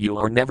it, you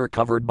are never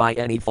covered by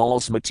any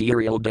false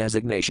material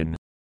designation.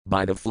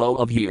 By the flow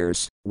of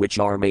years, which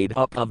are made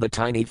up of the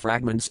tiny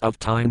fragments of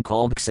time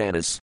called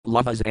Xanas,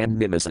 Lavas and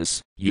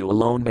Mimesis, you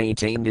alone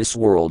maintain this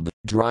world,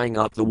 drying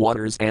up the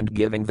waters and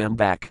giving them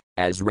back,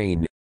 as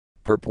rain.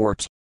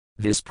 Purport.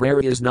 This prayer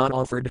is not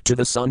offered to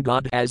the Sun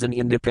God as an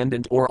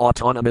independent or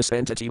autonomous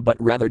entity but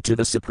rather to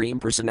the Supreme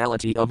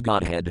Personality of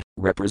Godhead,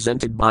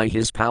 represented by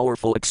his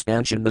powerful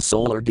expansion the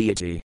solar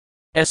deity.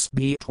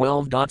 SB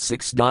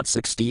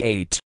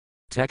 12.6.68.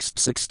 Text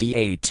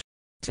 68.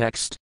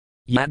 Text.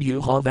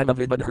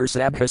 Yadyuhavanavidbadhur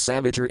sabha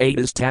savitar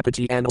adas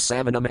tapati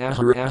anasavanam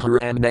ahur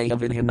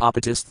amnayavidhin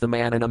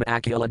apatisthamaninam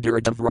akila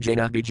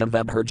duradavrajana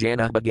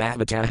bijavabhurjana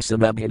bhagavatah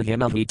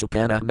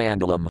samabhidhimahitupana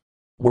mandalam.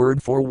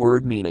 Word for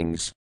word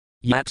meanings.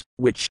 Yet,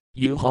 which,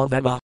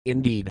 Yuhavava,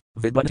 indeed,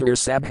 Vidbunter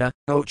Sabha,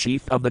 O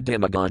chief of the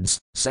demigods,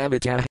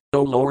 Savita,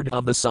 O lord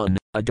of the sun,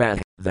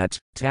 Adah, that,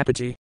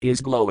 Tapati, is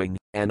glowing,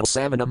 and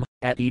Savanam,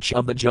 at each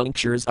of the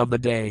junctures of the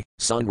day,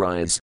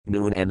 sunrise,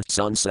 noon and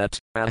sunset,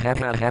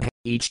 Ahahaha,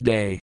 each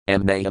day,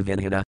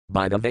 Amnayavinhina,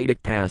 by the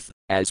Vedic path,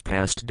 as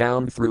passed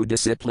down through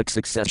disciplic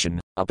succession,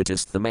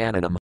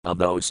 Upatisthamananam, of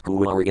those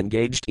who are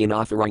engaged in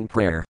offering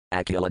prayer,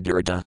 Akila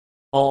Durta.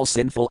 All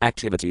sinful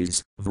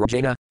activities,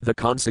 Vrajana, the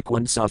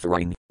consequent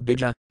suffering,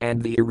 Bija,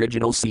 and the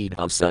original seed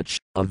of such,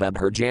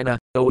 Avabhurjana,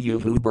 O you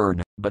who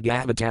burn,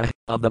 Bhagavata,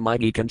 of the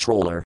mighty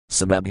controller,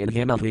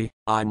 Samabhidhimahi,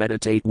 I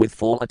meditate with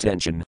full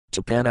attention,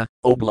 Tapana,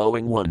 O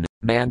glowing one,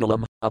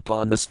 Mandalam,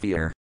 upon the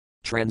sphere.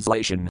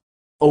 Translation.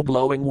 O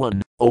glowing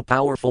one, O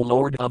powerful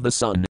Lord of the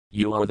Sun,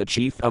 you are the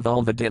chief of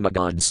all the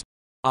demigods.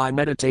 I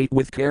meditate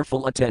with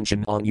careful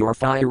attention on your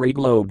fiery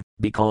globe,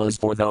 because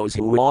for those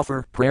who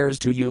offer prayers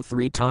to you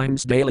 3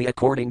 times daily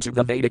according to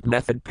the Vedic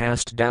method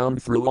passed down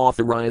through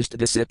authorized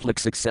disciplic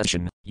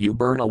succession, you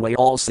burn away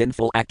all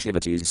sinful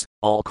activities,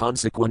 all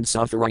consequent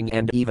suffering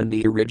and even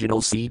the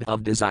original seed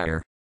of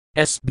desire.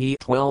 SB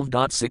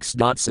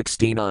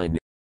 12.6.69.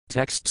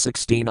 Text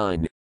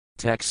 69.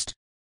 Text.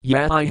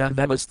 Yahiha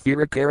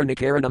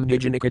Vemasthirakaranikaranam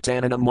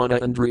Nijanikatananam Wana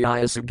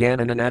Andriyaya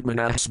Suganan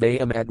Admanah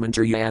Svayam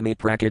Admantaryami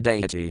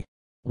Prakadayati.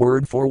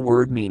 Word for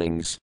word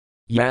meanings.